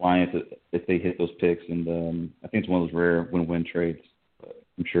Lions if they hit those picks. And I think it's one of those rare win-win trades.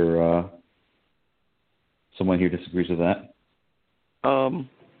 I'm sure someone here disagrees with that. I'll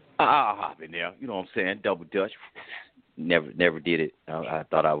hop in there. You know what I'm saying? Double Dutch. Never did it. I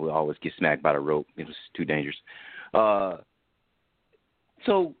thought I would always get smacked by the rope. It was too dangerous. So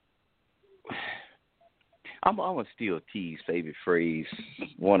I'm gonna steal T's favorite phrase,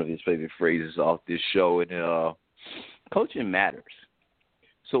 one of his favorite phrases off this show, and coaching matters.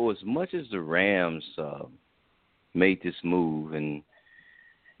 So as much as the Rams made this move, and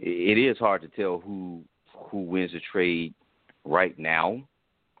it is hard to tell who wins the trade right now.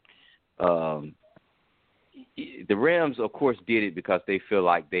 The Rams, of course, did it because they feel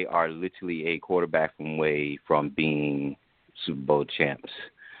like they are literally a quarterback away from being Super Bowl champs.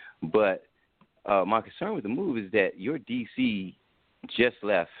 But my concern with the move is that your DC just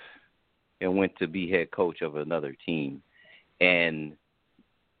left and went to be head coach of another team. And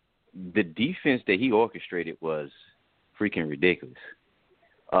the defense that he orchestrated was freaking ridiculous.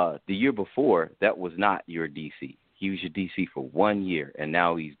 The year before, that was not your DC. He was your DC for 1 year, and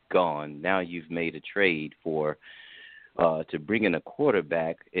now he's gone. Now you've made a trade for to bring in a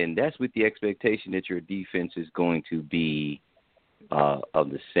quarterback, and that's with the expectation that your defense is going to be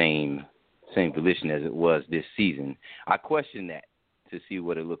of the same position as it was this season. I question that to see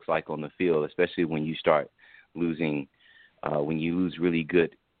what it looks like on the field, especially when you start losing, when you lose really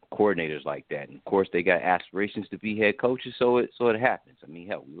good coordinators like that. And of course, they got aspirations to be head coaches, so it happens. I mean,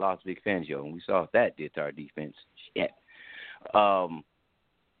 hell, we lost Vic Fangio, and we saw what that did to our defense. Shit.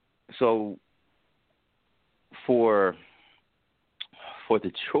 So for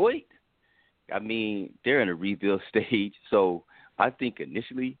Detroit, I mean, they're in a rebuild stage, so I think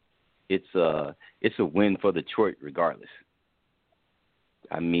initially it's a win for Detroit regardless.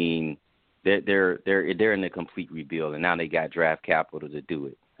 I mean, they're in a complete rebuild, and now they got draft capital to do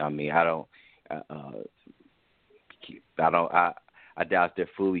it. I mean, I doubt they're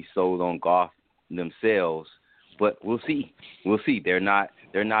fully sold on Goff themselves, but we'll see. They're not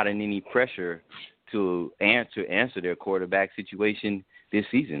in any pressure to answer their quarterback situation this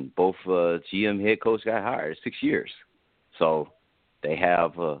season. Both GM head coach got hired 6 years, so they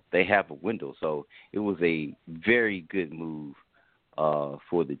have a window. So it was a very good move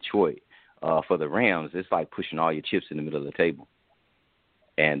for Detroit. For the Rams, it's like pushing all your chips in the middle of the table.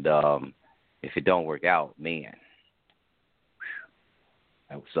 And if it don't work out, man,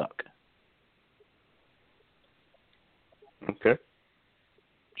 that would suck. Okay.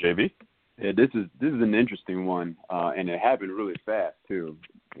 JB? Yeah, this is an interesting one, and it happened really fast too.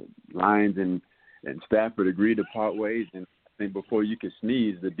 Lions and Stafford agreed to part ways, and I think before you could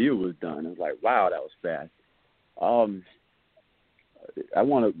sneeze, the deal was done. It was like, wow, that was fast. I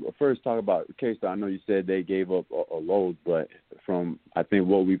want to first talk about K-Star. I know you said they gave up a load, but from I think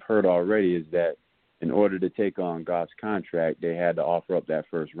what we've heard already is that in order to take on Goff's contract, they had to offer up that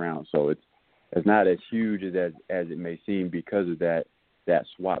first round. So it's not as huge as it may seem because of that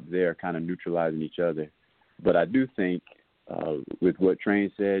swap there kind of neutralizing each other. But I do think with what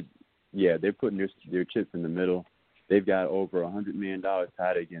Train said, yeah, they're putting their chips in the middle. They've got over $100 million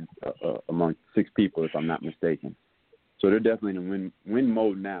tied against among 6 people, if I'm not mistaken. So they're definitely in win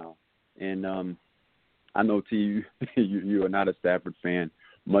mode now. And I know, T, you are not a Stafford fan,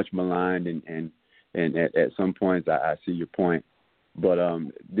 much maligned, and at some points I see your point. But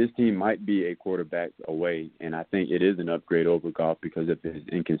this team might be a quarterback away, and I think it is an upgrade over Goff because of his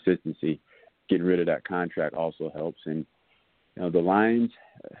inconsistency. Getting rid of that contract also helps. And, the Lions,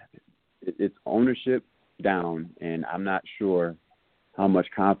 it's ownership down, and I'm not sure how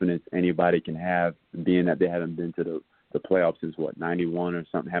much confidence anybody can have, being that they haven't been to the playoffs since, 91 or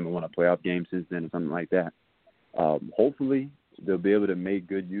something, haven't won a playoff game since then or something like that. Hopefully they'll be able to make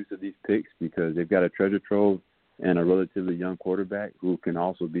good use of these picks because they've got a treasure trove and a relatively young quarterback who can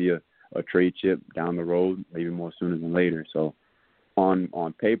also be a trade chip down the road, maybe more sooner than later. So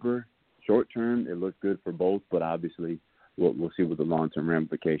on paper, short term, it looks good for both, but obviously we'll see what the long-term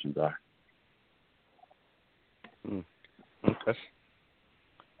ramifications are. Okay.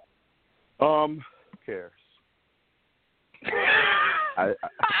 Who cares?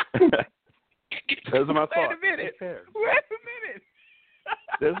 Those are my thoughts. Wait a minute.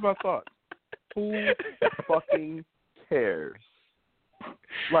 There's my thoughts. Who fucking cares?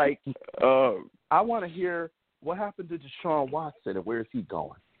 Like, I want to hear what happened to Deshaun Watson and where is he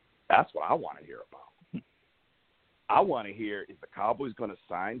going? That's what I want to hear about. I want to hear, is the Cowboys going to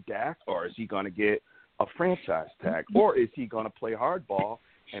sign Dak, or is he going to get a franchise tag, or is he going to play hardball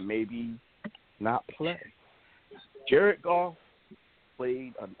and maybe not play? Jared Goff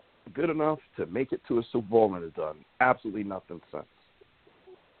played good enough to make it to a Super Bowl and has done absolutely nothing since.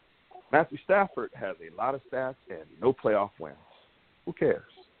 Matthew Stafford has a lot of stats and no playoff wins. Who cares?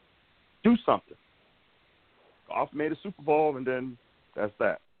 Do something. Goff made a Super Bowl, and then that's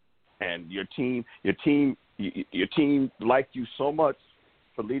that. And your team liked you so much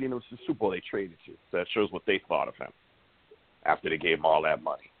for leading them to the Super Bowl, they traded you. So that shows what they thought of him after they gave him all that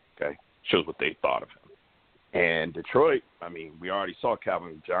money. Okay, shows what they thought of him. And Detroit, I mean, we already saw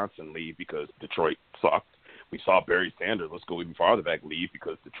Calvin Johnson leave because Detroit sucked. We saw Barry Sanders, let's go even farther back, leave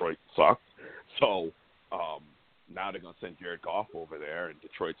because Detroit sucked. So now they're going to send Jared Goff over there, and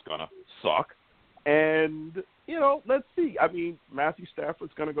Detroit's going to suck. And, let's see. I mean, Matthew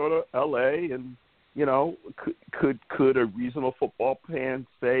Stafford's going to go to L.A., and, could a reasonable football fan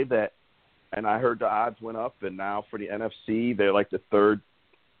say that, and I heard the odds went up, and now for the NFC, they're like the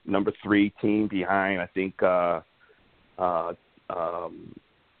number 3 team behind, I think,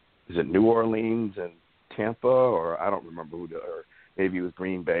 is it New Orleans and Tampa, or I don't remember or maybe it was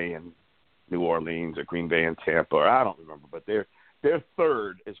Green Bay and New Orleans, or Green Bay and Tampa, or I don't remember, but they're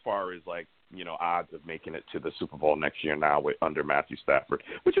third as far as odds of making it to the Super Bowl next year now under Matthew Stafford,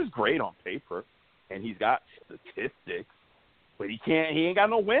 which is great on paper, and he's got statistics, but he ain't got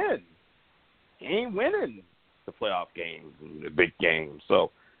no wins. He ain't winning the playoff games and the big games.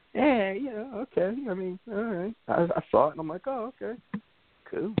 So, yeah, okay. I mean, all right. I saw it, and I'm like, oh, okay,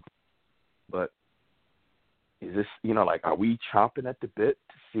 cool. But is this, are we chomping at the bit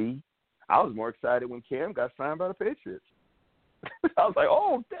to see? I was more excited when Cam got signed by the Patriots. I was like,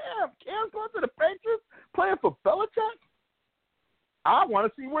 oh, damn, Cam's going to the Patriots playing for Belichick? I want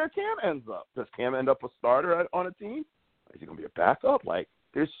to see where Cam ends up. Does Cam end up a starter on a team? Is he going to be a backup?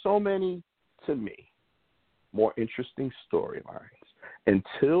 There's so many, to me, more interesting storylines.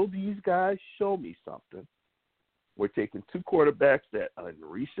 Until these guys show me something, we're taking 2 quarterbacks that in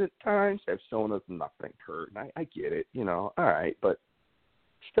recent times have shown us nothing, Kurt. And I get it, all right, but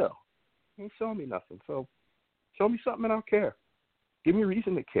still, he ain't showing me nothing. So show me something and I'll care. Give me a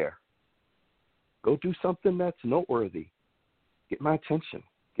reason to care. Go do something that's noteworthy. Get my attention.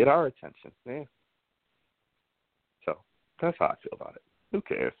 Get our attention. Yeah. So that's how I feel about it. Who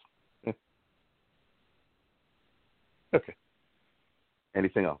cares? Yeah. Okay.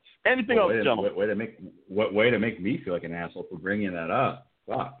 Anything else? Anything else, gentlemen? Way to make me feel like an asshole for bringing that up.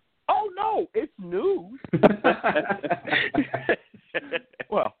 Fuck. Oh, no, it's news.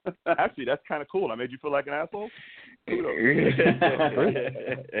 Well, actually, that's kind of cool. I made you feel like an asshole? Shit,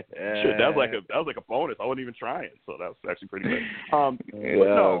 that was like a bonus. I wasn't even trying, so that was actually pretty good.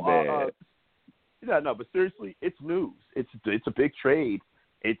 But seriously, it's news. It's a big trade.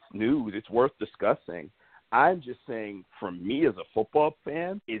 It's news. It's worth discussing. I'm just saying, for me as a football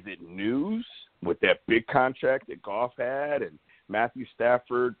fan, is it news with that big contract that Goff had and Matthew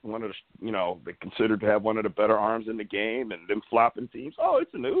Stafford, one of the, they considered to have one of the better arms in the game, and them flopping teams? Oh,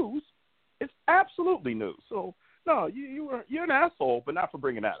 it's news. It's absolutely news. So, no, you're an asshole, but not for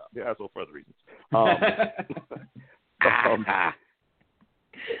bringing that up. You're an asshole for other reasons.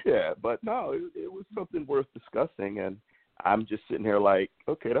 Yeah, but no, it was something worth discussing, and I'm just sitting here like,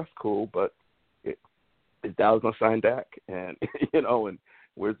 okay, that's cool, but is Dallas going to sign Dak? And, and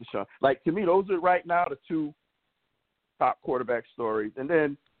where's Deshaun? To me, those are right now the 2 top quarterback stories. And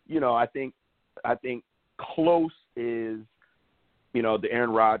then, I think close is the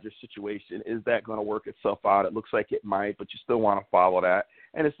Aaron Rodgers situation, is that going to work itself out? It looks like it might, but you still want to follow that.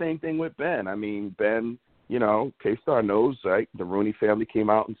 And the same thing with Ben. I mean, Ben, K-Star knows, right? The Rooney family came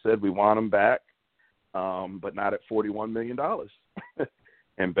out and said, we want him back, but not at $41 million.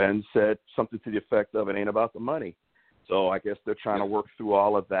 And Ben said something to the effect of, it ain't about the money. So I guess they're trying to work through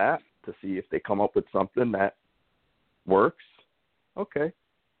all of that to see if they come up with something that works. Okay.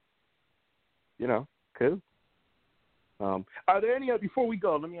 Cool. Are there any other, before we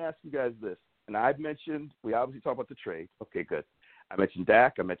go, let me ask you guys this. And we obviously talked about the trade. Okay, good. I mentioned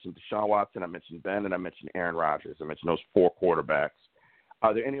Dak, I mentioned Deshaun Watson, I mentioned Ben, and I mentioned Aaron Rodgers. I mentioned those 4 quarterbacks.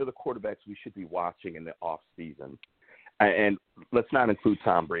 Are there any other quarterbacks we should be watching in the off season? And let's not include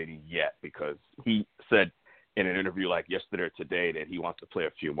Tom Brady yet, because he said in an interview like yesterday or today that he wants to play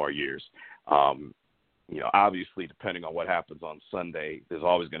a few more years. Obviously, depending on what happens on Sunday, there's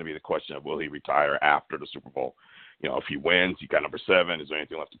always going to be the question of, will he retire after the Super Bowl? If he wins, he got number 7. Is there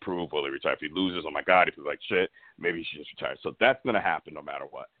anything left to prove? Will he retire? If he loses, oh my God, if he's like shit, maybe he should just retire. So that's going to happen no matter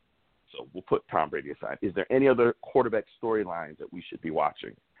what. So we'll put Tom Brady aside. Is there any other quarterback storylines that we should be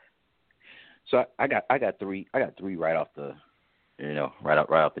watching? So I got 3. I got 3 right off the, right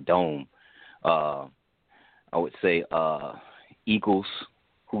off the dome. I would say Eagles,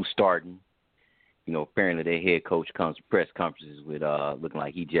 who's starting. Apparently their head coach comes to press conferences with looking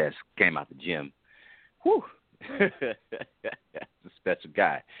like he just came out the gym. Whew. That's a special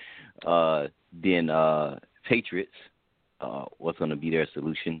guy. Then Patriots, what's going to be their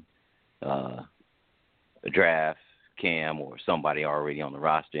solution? A draft, Cam, or somebody already on the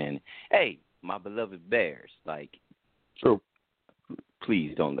roster. And, hey, my beloved Bears, True.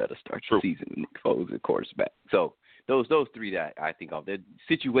 Please don't let us start the season with Nick Foles at quarterback. So those 3 that I think of, they're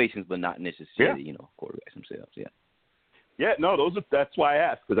situations, but not necessarily, quarterbacks themselves. Yeah. Yeah, no, that's why I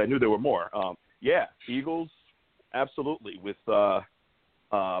asked, because I knew there were more. Eagles, absolutely, with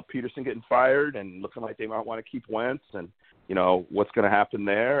Peterson getting fired and looking like they might want to keep Wentz, and what's going to happen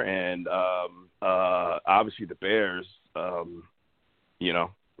there, and obviously the Bears,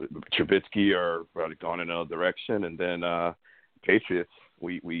 Trubisky are probably going in another direction, and then Patriots,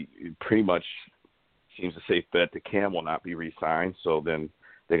 we pretty much seems a safe bet that Cam will not be re-signed, so then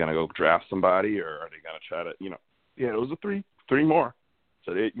they're going to go draft somebody, or are they going to try to, those are three more.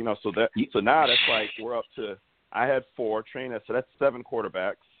 So so now that's like we're up to. I had 4, train that, so that's 7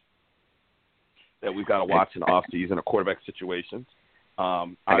 quarterbacks that we've got to watch in the off season or quarterback situations. Are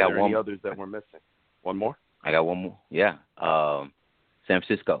there any others that we're missing? One more? I got one more. Yeah, San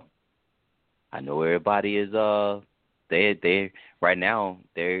Francisco. I know everybody is. They right now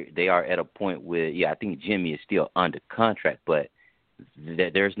they are at a point where I think Jimmy is still under contract, but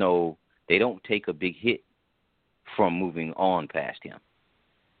there's no. They don't take a big hit from moving on past him.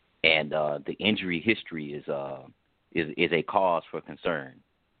 And the injury history is a cause for concern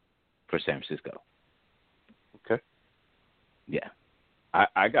for San Francisco. Okay. Yeah.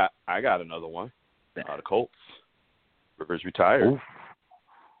 I got another one. The Colts. Rivers retired. Oof.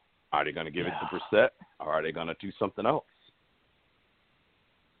 Are they going to give it to Brissett, or are they going to do something else?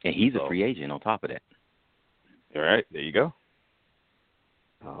 And he's a free agent on top of that. All right. There you go.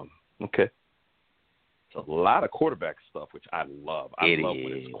 Okay. A lot of quarterback stuff, which I love. I love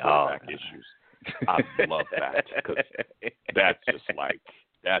when it's quarterback issues. I love that, because that's just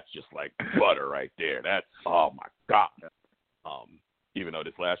like butter right there. That's, oh my God. Even though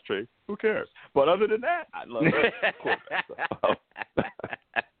this last trade, who cares? But other than that, I love quarterback stuff.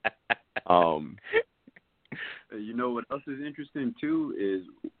 What else is interesting too is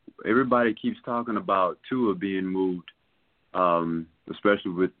everybody keeps talking about Tua being moved,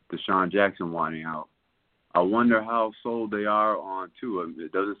 especially with Deshaun Jackson wanting out. I wonder how sold they are on Tua.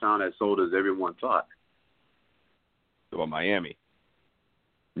 It doesn't sound as sold as everyone thought. About Miami.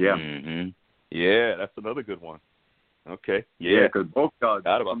 Yeah. Mm-hmm. Yeah, that's another good one. Okay. Yeah, because both guys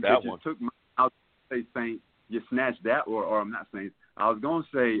about that one. Took my, I was going to say Saints, you snatched that, or I'm not Saints. I was going to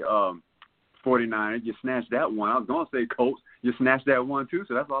say 49ers, you snatched that one. I was going to say Colts, you snatched that one too,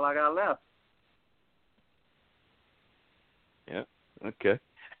 so that's all I got left. Yeah, okay.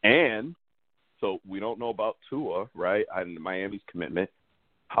 And so we don't know about Tua, right, and Miami's commitment.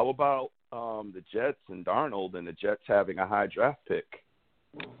 How about the Jets and Darnold, and the Jets having a high draft pick?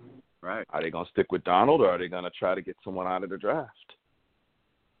 Right. Are they going to stick with Darnold, or are they going to try to get someone out of the draft?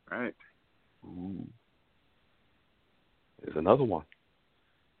 Right. Ooh. There's another one.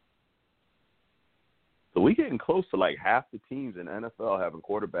 So we're getting close to like half the teams in NFL having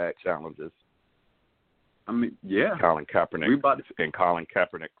quarterback challenges. I mean, yeah. Colin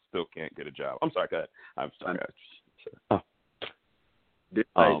Kaepernick still can't get a job. I'm sorry, go ahead. I'm sorry. There's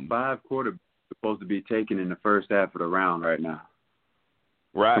like 5 quarterbacks supposed to be taken in the first half of the round right now.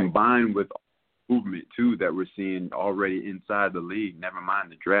 Right. Combined with movement, too, that we're seeing already inside the league, never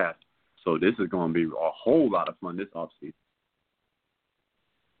mind the draft. So this is going to be a whole lot of fun this offseason.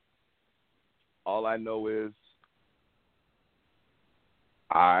 All I know is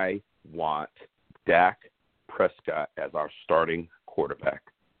I want Dak Prescott as our starting quarterback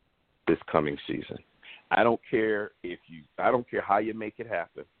this coming season. I don't care how you make it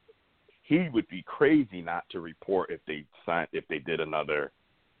happen. He would be crazy not to report if they did another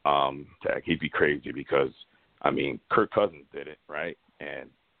tag. He'd be crazy because, Kirk Cousins did it, right? And,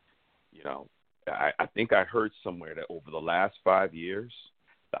 I think I heard somewhere that over the last 5 years,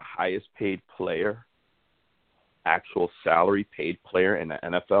 the highest paid player, actual salary paid player in the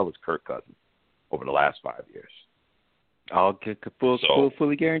NFL is Kirk Cousins over the last 5 years. All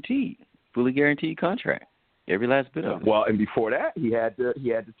fully guaranteed contract. Every last bit of it. Well, and before that, he had the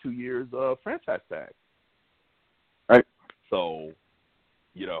 2 years franchise tag. Right. So,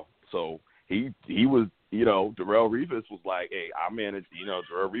 he was, Darrelle Revis was like, hey, I managed,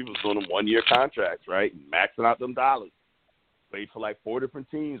 Darrelle Revis was doing them 1 year contracts, right? And maxing out them dollars. Played for like 4 different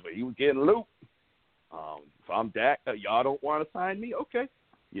teams, but he was getting loot. If I'm Dak, y'all don't want to sign me? Okay.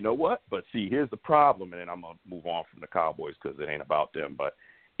 You know what? But see, here's the problem, and then I'm going to move on from the Cowboys because it ain't about them. But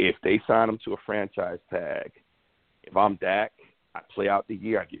if they sign him to a franchise tag, if I'm Dak, I play out the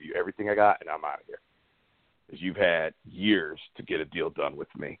year, I give you everything I got, and I'm out of here. Because you've had years to get a deal done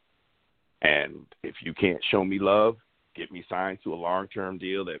with me. And if you can't show me love, get me signed to a long-term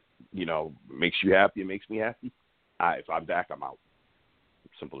deal that, makes you happy and makes me happy, if I'm Dak, I'm out.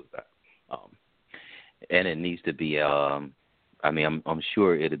 Simple as that. And it needs to be, I'm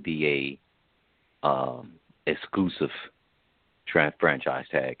sure it'll be a exclusive franchise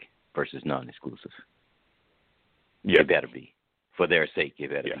tag versus non-exclusive. Yeah, it better be. For their sake, it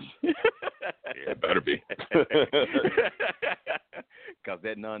better be. Yeah, it better be. Because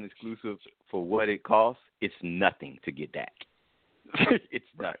that non-exclusive, for what it costs, it's nothing to get that. It's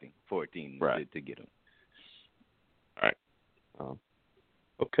nothing for a team to get them. All right.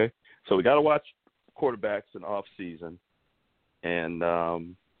 Okay. So we got to watch quarterbacks in off season, and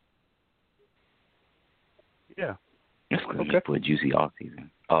That's going to be for a juicy off season.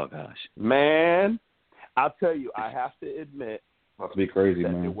 Oh gosh, man! I'll tell you, I have to admit, must be crazy,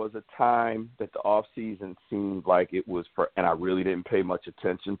 that man. there was a time that the off season seemed like it was for, and I really didn't pay much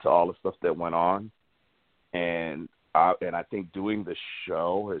attention to all the stuff that went on, and I think doing the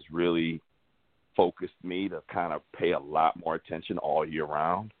show has really focused me to kind of pay a lot more attention all year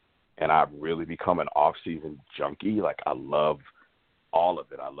round. And I've really become an off-season junkie. Like, I love all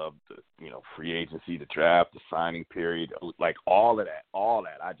of it. I love the, free agency, the draft, the signing period, like all of that.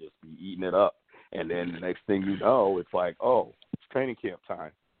 I just be eating it up. And then the next thing you know, it's like, oh, it's training camp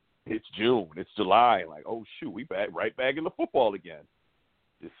time. It's June. It's July. Like, oh, shoot, we right back into football again.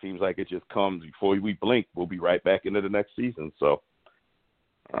 It seems like it just comes before we blink. We'll be right back into the next season. So,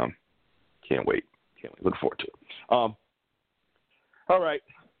 can't wait. Look forward to it. All right.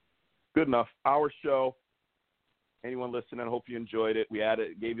 Good enough. Our show. Anyone listening, I hope you enjoyed it. We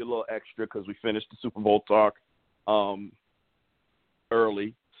gave you a little extra because we finished the Super Bowl talk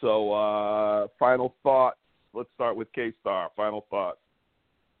early. So, final thoughts. Let's start with K-Star. Final thoughts.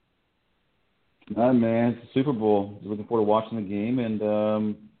 Man, it's the Super Bowl. Looking forward to watching the game and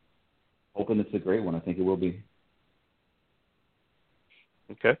hoping it's a great one. I think it will be.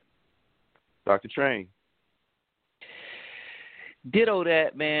 Okay. Dr. Train. Ditto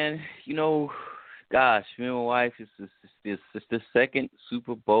that, man. Gosh, me and my wife, it's the second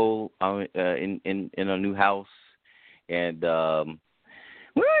Super Bowl in a new house, and we aren't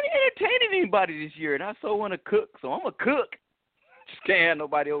entertaining anybody this year, and I so want to cook, so I'm a cook. Just can't have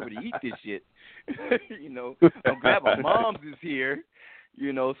nobody over to eat this shit. I'm glad my mom's is here,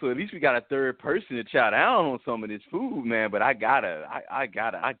 so at least we got a third person to chow down on some of this food, man. But I gotta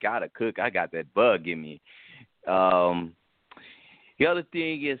cook. I got that bug in me. The other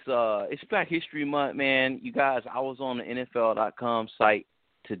thing is, it's Black History Month, man. You guys, I was on the NFL.com site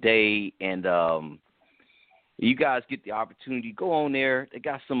today, and you guys get the opportunity, go on there. They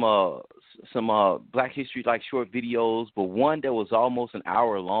got some Black History like short videos, but one that was almost an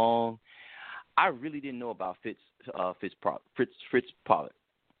hour long. I really didn't know about Fritz Pollard.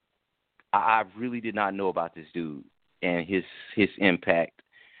 I really did not know about this dude and his impact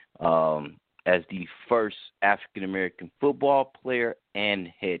as the first African-American football player and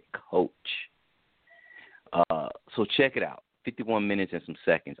head coach. So check it out. 51 minutes and some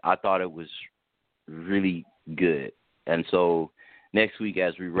seconds. I thought it was really good. And so next week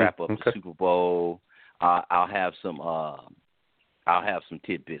as we wrap up the Super Bowl, I'll have some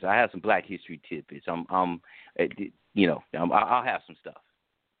tidbits. I have some Black History tidbits. I'll have some stuff.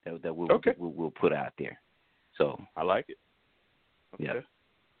 that we'll put out there. So I like it. Okay.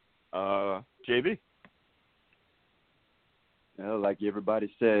 Yeah. JB. Like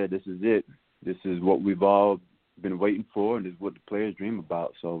everybody said, this is it. This is what we've all been waiting for, and this is what the players dream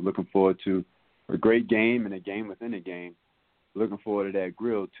about. So looking forward to a great game and a game within a game. Looking forward to that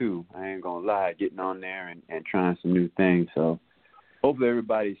grill, too. I ain't going to lie, getting on there and trying some new things. So hopefully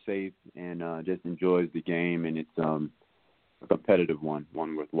everybody's safe and just enjoys the game, and it's a competitive one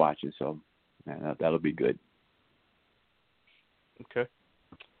worth watching. So that'll be good. Okay.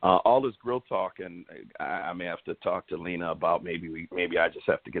 All this grill talk, and I may have to talk to Lena about maybe I just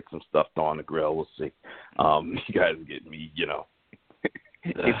have to get some stuff on the grill. We'll see. You guys get me,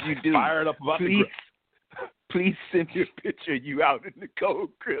 if you do, fired up about the grill. Please send me a picture of you out in the cold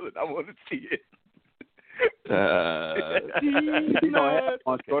grilling. I want to see it. You don't have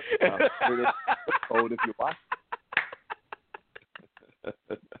on short cold if you watch.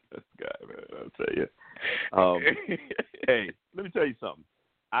 This guy, man, I'll tell you. Hey, let me tell you something.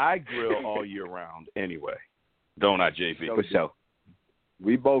 I grill all year round anyway, don't I, JB? For sure.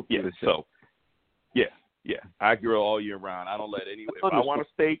 We both do. So, yeah. I grill all year round. I don't let if I want a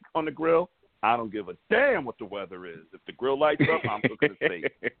steak on the grill, I don't give a damn what the weather is. If the grill lights up, I'm cooking a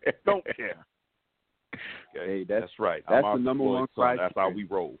steak. Don't care. Okay, hey, that's right. That's the number one criteria. That's how we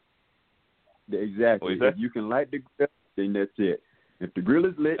roll. Exactly. If you can light the grill, then that's it. If the grill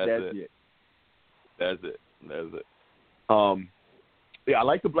is lit, that's it. That's it. Yeah, I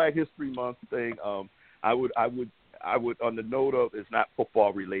like the Black History Month thing. I would on the note of, it's not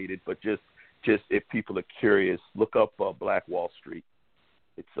football related, but just if people are curious, look up Black Wall Street.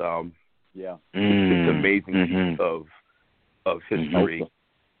 It's it's an amazing piece of history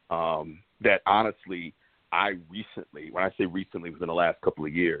that honestly I recently, when I say recently, within the last couple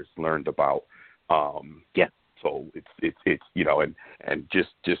of years, learned about. So it's and just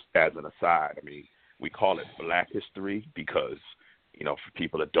as an aside, I mean, we call it Black History because, for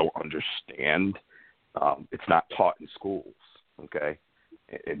people that don't understand, it's not taught in schools, okay?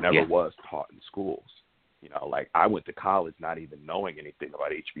 It never was taught in schools. Like I went to college not even knowing anything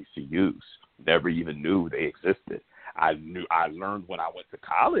about HBCUs, never even knew they existed. I learned when I went to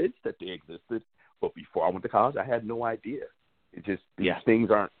college that they existed, but before I went to college, I had no idea. It just, these things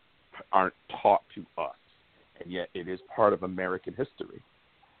aren't taught to us, and yet it is part of American history.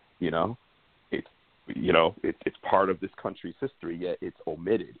 It's part of this country's history, yet it's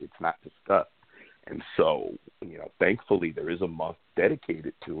omitted. It's not discussed. And so, thankfully there is a month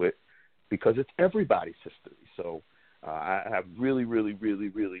dedicated to it because it's everybody's history. So I really, really, really,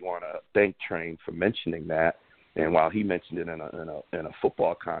 really want to thank Train for mentioning that. And while he mentioned it in a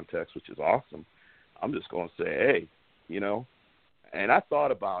football context, which is awesome, I'm just going to say, hey, and I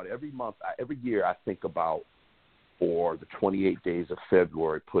thought about every year I think about, for the 28 days of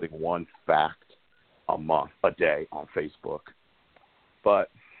February, putting one fact a day on Facebook.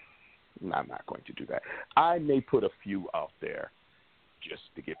 But I'm not going to do that. I may put a few out there just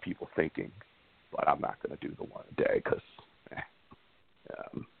to get people thinking, but I'm not going to do the one a day because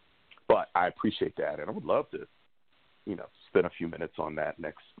but I appreciate that, and I would love to, spend a few minutes on that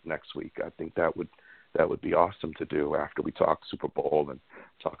next week. I think that would be awesome to do after we talk Super Bowl and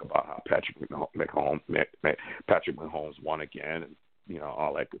talk about how Patrick Mahommes won again, and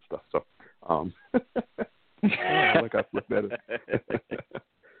all that good stuff. So, like I flipped at it.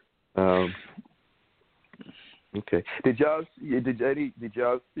 Okay. Did y'all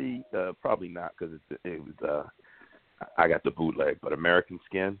see? Probably not, because it was. I got the bootleg, but American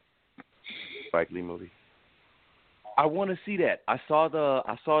Skin, Spike Lee movie. I want to see that. I saw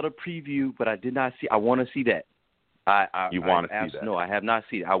the preview, but I did not see. I want to see that. You want to see that? No, I have not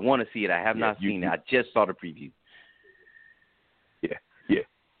seen it. I want to see it. I have not seen it. I just saw the preview. Yeah.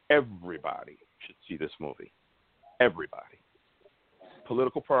 Everybody should see this movie. Everybody.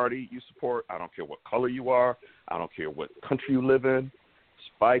 Political party you support, I don't care what color you are, I don't care what country you live in,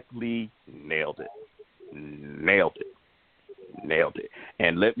 Spike Lee nailed it.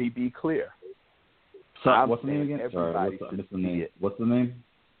 And let me be clear. What's the name again? Sorry, what's the name?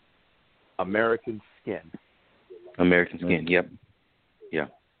 American Skin. American Skin, yep. Yeah.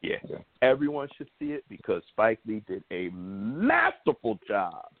 Okay. Everyone should see it because Spike Lee did a masterful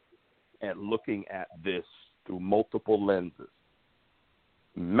job at looking at this through multiple lenses.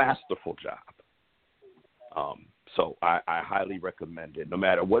 Masterful job. So I highly recommend it. No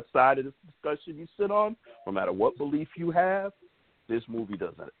matter what side of this discussion you sit on, no matter what belief you have, this movie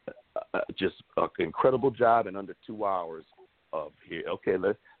does just an incredible job in under 2 hours of here. Okay,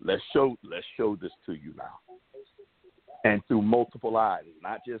 let's show this to you now, and through multiple eyes. It's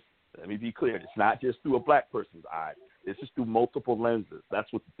not just, let me be clear, it's not just through a black person's eyes. This is through multiple lenses.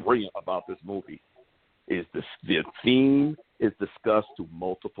 That's what's brilliant about this movie. Is the theme is discussed through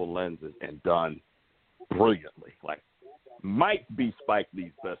multiple lenses and done brilliantly. Like, might be Spike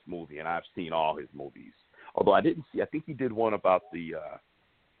Lee's best movie, and I've seen all his movies. Although I didn't see, I think he did one about the,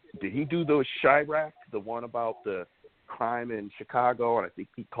 did he do the Chirac, the one about the crime in Chicago, and I think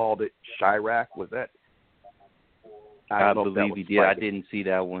he called it Chirac. Was that? I believe he did. I didn't see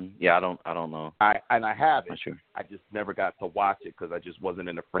that one. Yeah, I don't know. I haven't. Not sure. I just never got to watch it because I just wasn't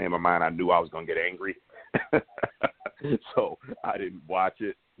in the frame of mind. I knew I was going to get angry. So I didn't watch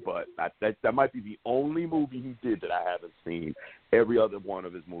it. But that might be the only movie he did that I haven't seen. Every other one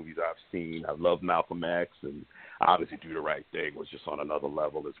of his movies I've seen. I love Malcolm X, and obviously Do the Right Thing was just on another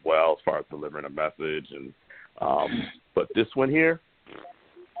level as well as far as delivering a message. And but this one here,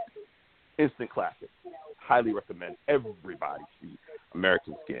 instant classic. Highly recommend everybody see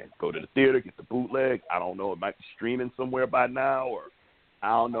American Skin. Go to the theater, get the bootleg. I don't know, it might be streaming somewhere by now, or I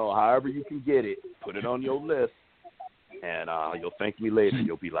don't know, however you can get it, put it on your list, and you'll thank me later.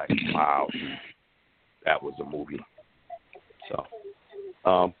 You'll be like, wow, that was a movie. So,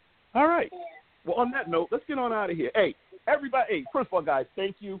 all right. Well, on that note, let's get on out of here. Hey, everybody, first of all, guys,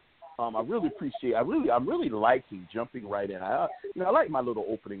 thank you. I really appreciate. I'm really liking jumping right in. I like my little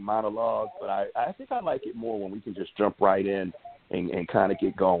opening monologue, but I think I like it more when we can just jump right in and kind of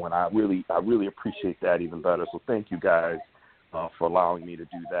get going. I really appreciate that even better. So thank you guys for allowing me to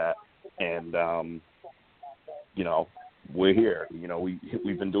do that. And we're here.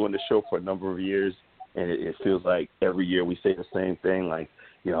 We've been doing this show for a number of years, and it feels like every year we say the same thing. Like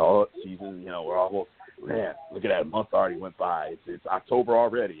season. We're almost. Man, look at that. A month already went by. It's October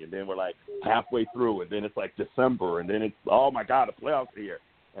already, and then we're like halfway through, and then it's like December, and then it's, oh, my God, the playoffs are here.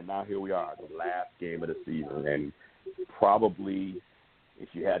 And now here we are, the last game of the season. And probably if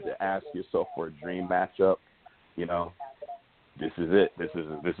you had to ask yourself for a dream matchup, this is it. This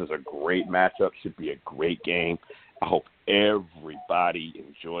is a great matchup. Should be a great game. I hope everybody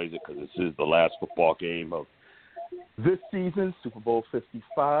enjoys it because this is the last football game of this season, Super Bowl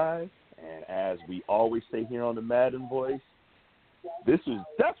 55. And as we always say here on the Madden Voice, this is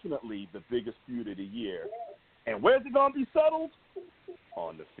definitely the biggest feud of the year. And where's it going to be settled?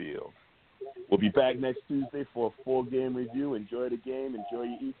 On the field. We'll be back next Tuesday for a full game review. Enjoy the game. Enjoy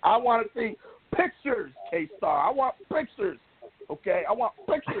your eat. I want to see pictures, K-Star. I want pictures. Okay? I want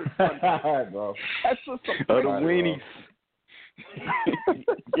pictures. Bro. That's just some the weenies.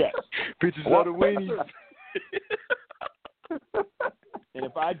 Yes. Pictures of the weenies. And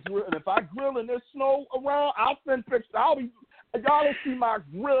if I grill and there's snow around, I'll send pictures. Y'all will see my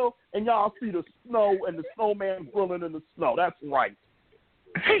grill and y'all see the snow and the snowman grilling in the snow. That's right.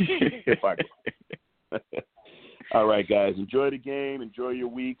 All right, guys. Enjoy the game. Enjoy your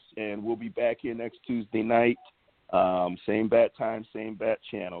weeks, and we'll be back here next Tuesday night. Same bat time, same bat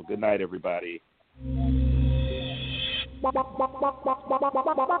channel. Good night, everybody.